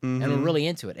Duty and were Mhm. really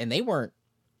into it. And they weren't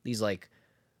these like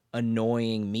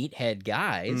annoying meathead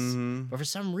guys. Mm-hmm. But for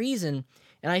some reason,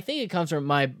 and I think it comes from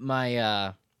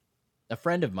a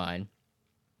friend of mine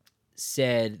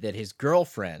said that his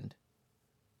girlfriend,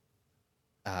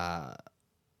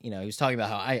 he was talking about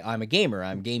how I'm a gamer.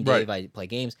 I'm Game Dave. I play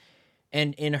games.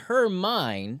 And in her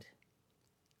mind,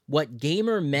 what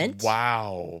gamer meant,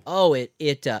 Wow. oh, it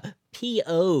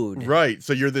PO'd. Right.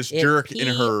 So you're this It jerk in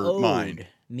her PO'd mind.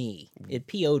 me. It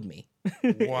PO'd me.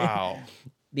 Wow.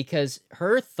 Because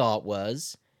her thought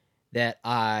was that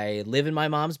I live in my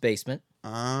mom's basement.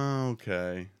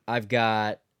 Okay. I've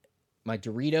got my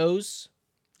Doritos.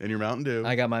 And your Mountain Dew.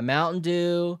 I got my Mountain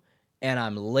Dew, and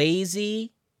I'm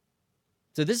lazy.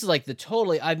 So this is like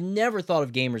I've never thought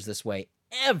of gamers this way,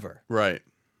 ever. Right.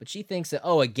 But she thinks that,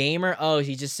 a gamer,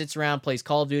 he just sits around, plays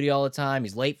Call of Duty all the time.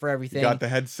 He's late for You everything. got the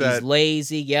headset. He's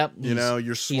lazy. Yep.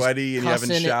 You're sweaty and you haven't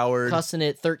cussing showered. Cussing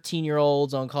at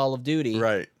 13-year-olds on Call of Duty.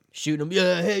 Right. Shooting them.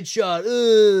 Yeah,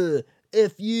 headshot.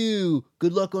 F you.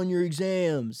 Good luck on your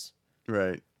exams.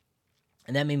 Right.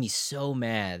 And that made me so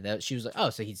mad that she was like,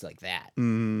 so he's like that.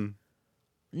 Mm-hmm.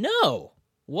 No.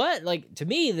 What? Like, to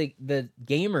me, the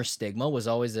gamer stigma was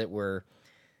always that we're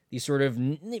these sort of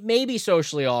maybe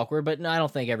socially awkward, but no, I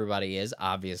don't think everybody is,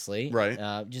 obviously. Right.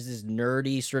 Just this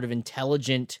nerdy, sort of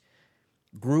intelligent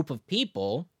group of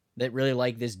people that really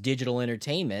like this digital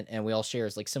entertainment, and we all share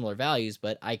like similar values,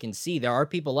 but I can see there are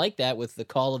people like that with the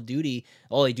Call of Duty.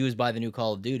 All they do is buy the new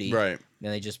Call of Duty. Right.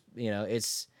 And they just,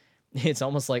 it's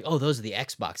almost like, those are the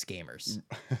Xbox gamers,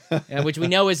 which we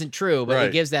know isn't true, but Right.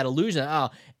 it gives that illusion.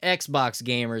 Xbox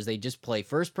gamers, they just play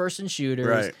first-person shooters.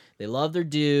 Right. They love their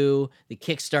Dew, the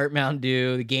Kickstart Mountain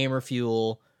Dew, the Gamer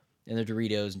Fuel. and their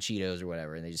Doritos and Cheetos or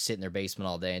whatever, and they just sit in their basement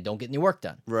all day and don't get any work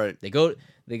done. Right. They go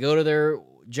to their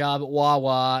job at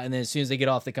Wawa, and then as soon as they get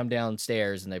off, they come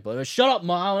downstairs and they play, "Shut up,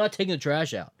 Mom, I'm not taking the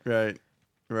trash out." Right.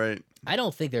 Right. I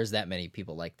don't think there's that many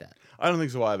people like that. I don't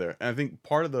think so either. And I think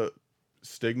part of the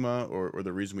stigma or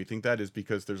the reason we think that is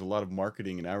because there's a lot of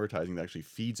marketing and advertising that actually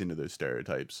feeds into those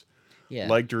stereotypes. Yeah.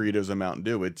 Like Doritos and Mountain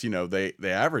Dew. It's, they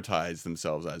advertise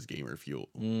themselves as gamer fuel,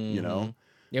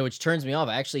 Yeah, which turns me off.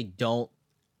 I actually don't.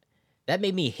 That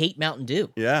made me hate Mountain Dew.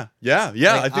 Yeah. Like,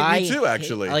 I think me too,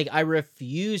 actually. I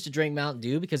refuse to drink Mountain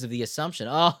Dew because of the assumption.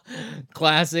 Oh,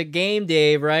 classic Game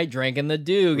Dave, right? Drinking the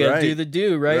Dew. Gotta do the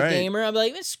Dew, right, gamer? I'm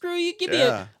like, screw you. Give me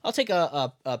I'll take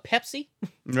a Pepsi.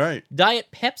 Right. Diet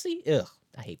Pepsi? Ugh,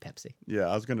 I hate Pepsi. Yeah,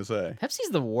 I was going to say.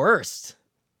 Pepsi's the worst.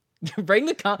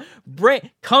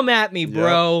 Come at me,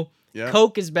 bro. Yep.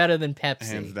 Coke is better than Pepsi.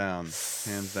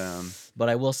 Hands down. But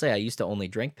I will say, I used to only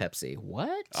drink Pepsi.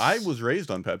 What? I was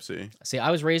raised on Pepsi. See, I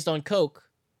was raised on Coke.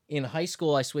 In high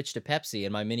school, I switched to Pepsi,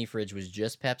 and my mini fridge was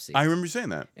just Pepsi. I remember you saying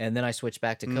that. And then I switched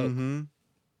back to Coke. Mm-hmm.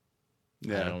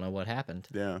 Yeah. I don't know what happened.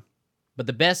 Yeah. But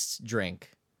the best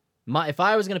drink, if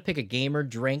I was going to pick a gamer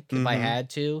drink, if I had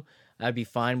to, I'd be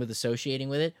fine with associating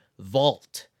with it.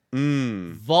 Vault.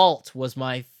 Vault was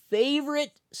my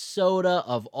favorite soda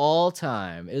of all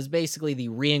time. It was basically the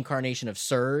reincarnation of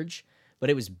Surge, but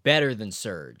it was better than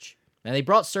Surge. Now, they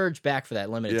brought Surge back for that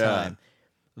limited time.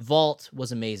 Vault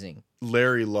was amazing.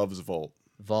 Larry loves Vault.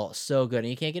 Vault, so good, and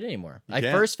you can't get it anymore. I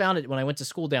first found it when I went to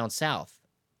school down south.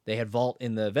 They had Vault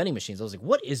in the vending machines. I was like,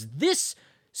 what is this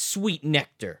sweet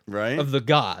nectar of the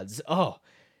gods? Oh,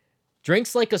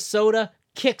 drinks like a soda,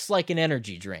 kicks like an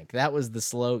energy drink. That was the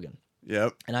slogan.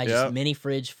 Yep. And I just mini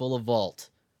fridge full of Vault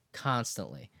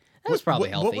constantly. That was probably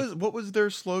healthy. What was their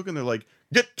slogan? They're like,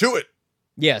 get to it.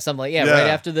 Yeah, something like right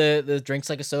after the drinks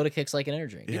like a soda, kicks like an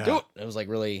energy drink. Get to it. It was like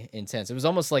really intense. It was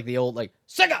almost like the old like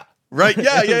Sega. Right.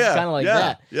 Yeah. Yeah. Kind of like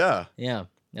that. Yeah. Yeah.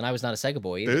 And I was not a Sega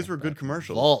boy either. Those were good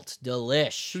commercials. Vault,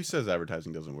 delish. Who says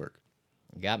advertising doesn't work?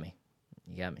 You got me.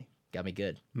 Got me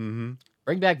good. Mm-hmm.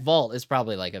 Bring back Vault is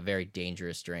probably like a very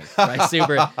dangerous drink. Right? They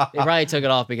probably took it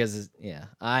off because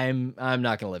I'm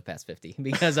not gonna live past 50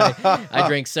 because I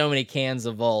drink so many cans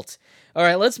of Vault. All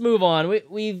right, let's move on.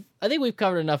 I think we've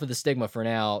covered enough of the stigma for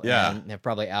now. Yeah. And have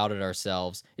probably outed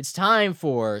ourselves. It's time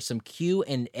for some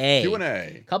Q&A.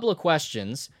 Q&A. Couple of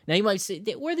questions. Now you might say,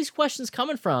 where are these questions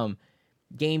coming from,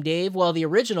 Game Dave? Well, the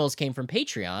originals came from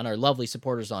Patreon, our lovely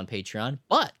supporters on Patreon,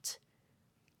 but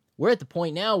we're at the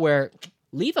point now where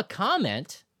leave a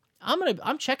comment.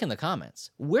 I'm checking the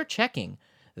comments. We're checking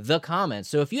the comments.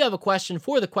 So if you have a question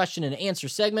for the question and answer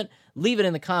segment, leave it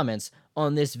in the comments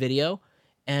on this video,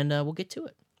 and we'll get to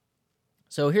it.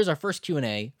 So here's our first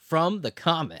Q&A from the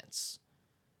comments.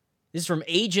 This is from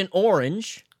Agent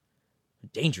Orange.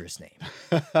 Dangerous name.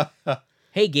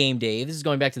 Hey, Game Dave. This is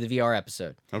going back to the VR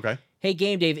episode. Okay. Hey,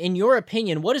 Game Dave. In your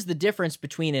opinion, what is the difference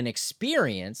between an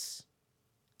experience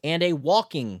and a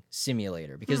walking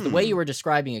simulator? Because the way you were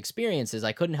describing experiences,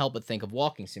 I couldn't help but think of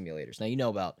walking simulators. Now, you know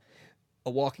about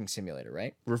a walking simulator,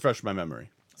 right? Refresh my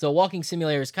memory. So a walking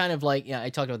simulator is kind of like, I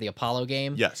talked about the Apollo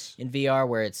game in VR,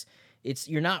 where it's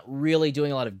you're not really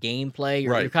doing a lot of gameplay.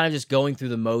 You're kind of just going through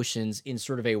the motions in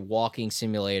sort of a walking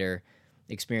simulator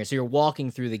experience. So you're walking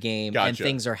through the game and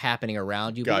things are happening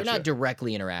around you, but you're not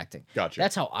directly interacting. Gotcha.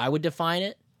 That's how I would define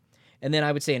it. And then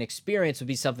I would say an experience would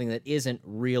be something that isn't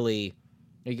really,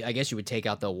 I guess you would take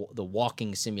out the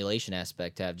walking simulation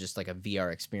aspect to have just like a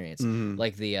VR experience,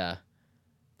 like the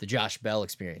Josh Bell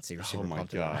experience that you're super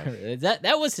pumped about.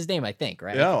 That was his name, I think,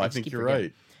 right? Yeah, I think you're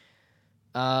right.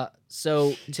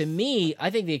 So to me, I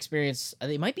think the experience,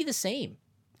 it might be the same,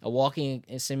 a walking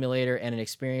simulator and an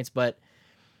experience, but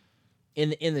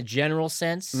in the general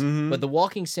sense. But the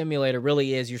walking simulator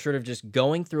really is, you're sort of just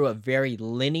going through a very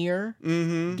linear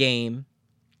game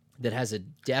that has a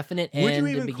definite end and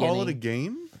beginning. Would you even call it a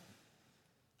game?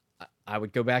 I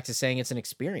would go back to saying it's an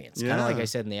experience, kind of like I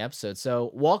said in the episode.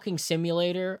 So walking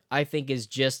simulator, I think, is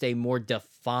just a more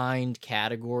defined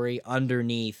category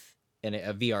underneath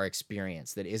a VR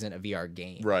experience that isn't a VR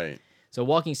game. Right. So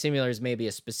walking simulator is maybe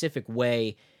a specific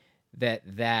way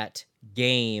that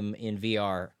game in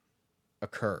VR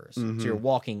occurs. So you're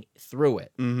walking through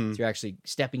it. So you're actually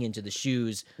stepping into the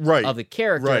shoes of the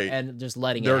character and just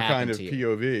letting it happen to you.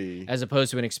 They're kind of POV. As opposed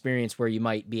to an experience where you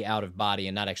might be out of body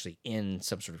and not actually in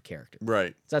some sort of character.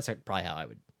 Right. So that's probably how I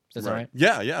would. Is that all right?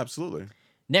 Yeah, absolutely.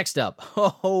 Next up.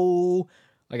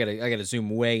 I gotta zoom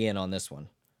way in on this one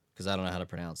because I don't know how to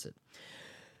pronounce it.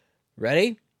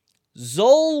 Ready?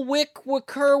 Zolwick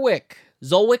Wakerwick.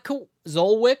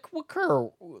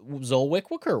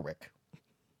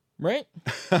 right?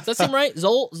 Does that seem right?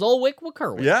 Zolwick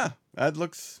Wakerwick. Yeah, that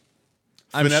looks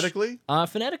phonetically.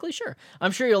 Phonetically, sure.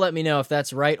 I'm sure you'll let me know if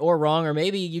that's right or wrong, or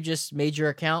maybe you just made your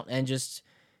account and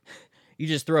you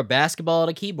just threw a basketball at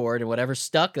a keyboard and whatever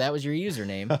stuck, that was your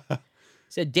username.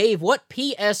 Said, Dave, what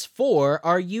PS4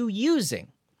 are you using?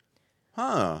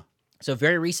 Huh. So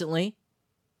very recently,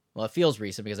 well, it feels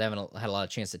recent because I haven't had a lot of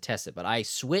chance to test it, but I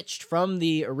switched from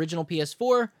the original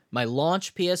PS4, my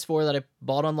launch PS4 that I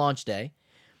bought on launch day,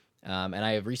 and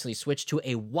I have recently switched to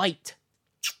a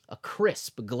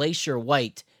crisp glacier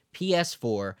white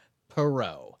PS4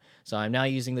 Pro. So I'm now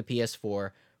using the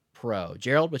PS4 Pro.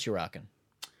 Gerald, what you rocking?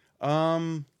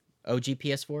 OG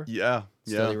PS4? Yeah.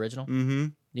 Still the original? Mm-hmm.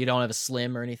 You don't have a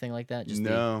Slim or anything like that? Just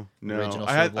no. original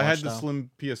I had launch the style?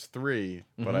 Slim PS3,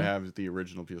 but I have the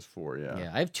original PS4. Yeah.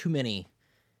 Yeah, I have too many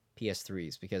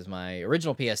PS3s because my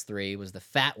original PS3 was the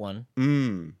fat one,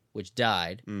 which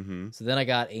died. Mm-hmm. So then I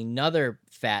got another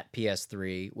fat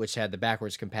PS3, which had the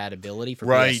backwards compatibility for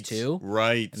Right. PS2.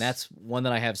 Right. And that's one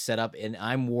that I have set up, and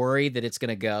I'm worried that it's going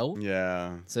to go.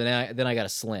 Yeah. So then I got a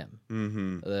Slim.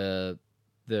 Mm-hmm.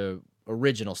 The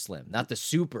original Slim, not the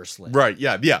super Slim. Right.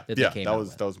 Yeah. Yeah. That they Yeah. came That out was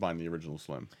with. that was mine, the original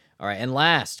Slim. All right, and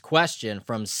last question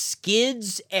from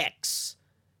Skids X.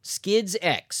 Skids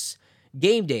X.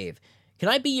 Game Dave, can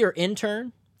I be your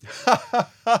intern?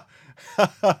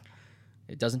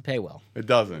 It doesn't pay well. It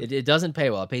doesn't. It doesn't pay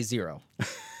well. It pays zero.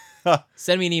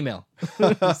 Send me an email.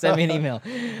 Send me an email.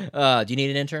 Do you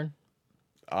need an intern?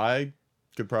 I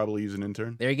could probably use an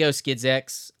intern. There you go, Skids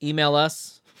X. Email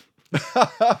us.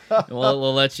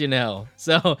 We'll let you know.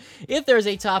 So if there's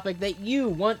a topic that you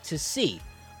want to see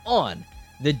on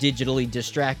the Digitally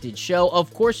Distracted Show,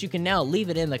 of course you can now leave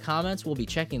it in the comments. We'll be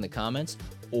checking the comments.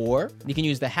 Or you can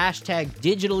use the hashtag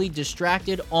Digitally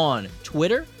Distracted on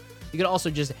Twitter. You can also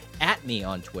just @ me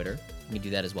on Twitter. You can do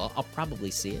that as well. I'll probably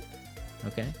see it.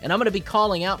 Okay? And I'm going to be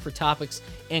calling out for topics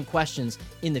and questions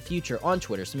in the future on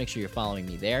Twitter, so make sure you're following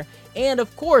me there. And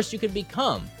of course, you can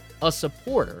become a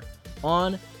supporter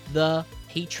on the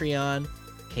Patreon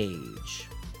page.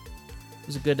 It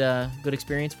was a good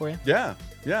experience for you? Yeah.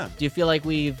 Yeah. Do you feel like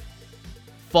we've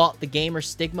fought the gamer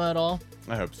stigma at all?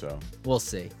 I hope so. We'll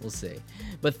see.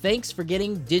 But thanks for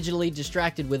getting digitally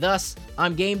distracted with us.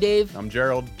 I'm Game Dave. I'm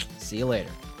Gerald. See you later.